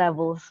all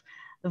levels.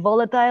 The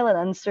volatile and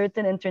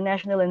uncertain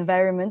international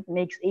environment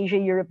makes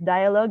Asia-Europe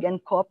dialogue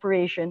and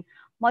cooperation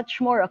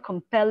much more a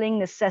compelling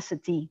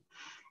necessity,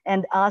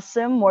 and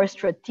ASEM more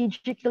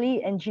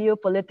strategically and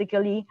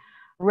geopolitically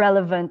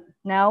relevant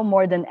now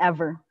more than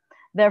ever.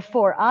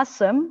 Therefore,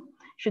 ASEM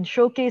should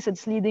showcase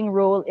its leading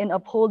role in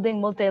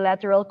upholding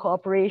multilateral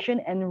cooperation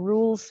and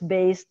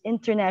rules-based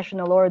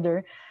international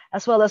order,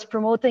 as well as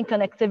promoting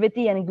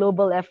connectivity and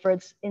global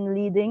efforts in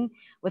leading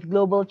with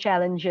global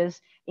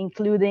challenges,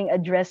 including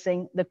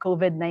addressing the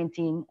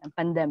COVID-19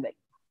 pandemic.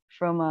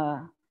 From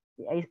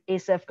the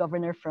ASEF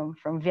governor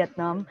from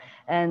Vietnam.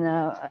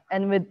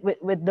 And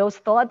with those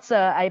thoughts,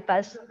 I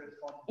pass.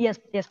 Yes,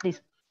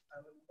 please.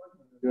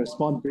 To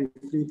respond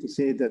briefly to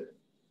say that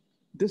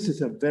this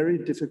is a very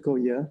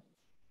difficult year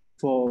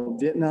for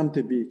Vietnam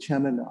to be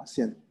chairman of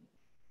ASEAN.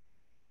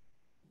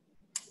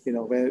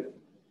 Where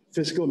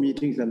physical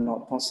meetings are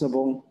not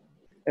possible,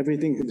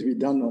 everything has to be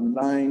done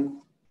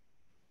online.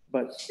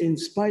 But in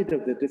spite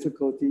of the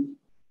difficulty,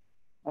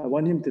 I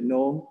want him to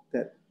know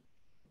that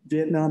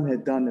Vietnam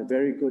had done a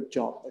very good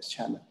job as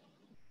chairman.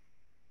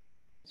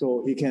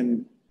 So he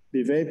can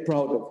be very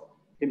proud of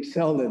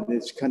himself and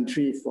his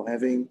country for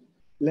having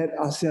led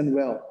ASEAN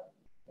well.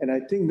 And I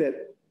think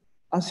that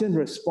ASEAN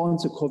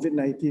response to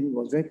COVID-19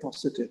 was very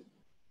positive.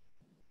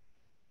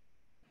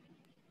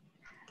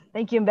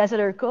 Thank you,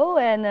 Ambassador Ko.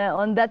 And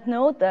on that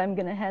note, I'm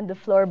going to hand the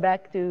floor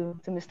back to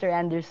Mr.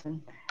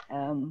 Anderson.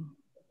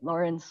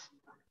 Lawrence.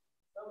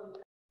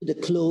 The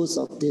close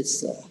of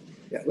this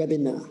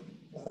webinar,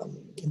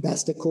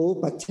 Ambassador Ko,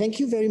 but thank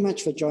you very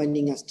much for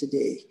joining us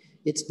today.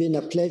 It's been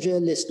a pleasure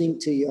listening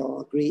to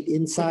your great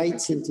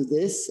insights into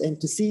this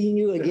and to seeing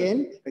you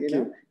again,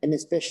 and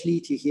especially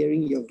to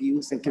hearing your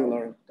views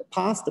about the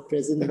past, the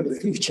present, and the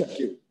future.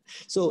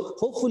 So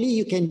hopefully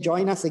you can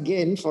join us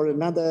again for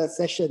another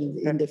session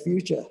in the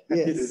future.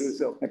 Happy to do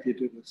so. Happy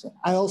to do so.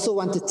 I also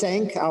want to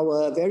thank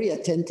our very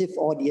attentive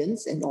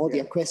audience and all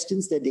their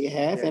questions that they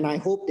have. And I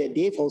hope that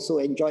they've also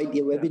enjoyed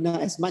the webinar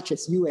as much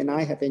as you and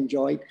I have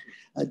enjoyed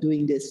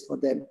doing this for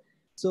them.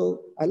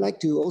 So I'd like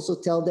to also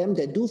tell them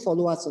that do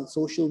follow us on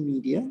social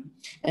media,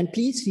 and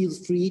please feel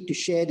free to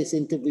share this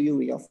interview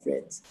with your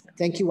friends.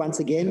 Thank you once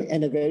again,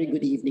 and a very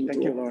good evening to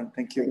all. Thank you, Lauren.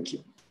 Thank you. Thank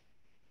you.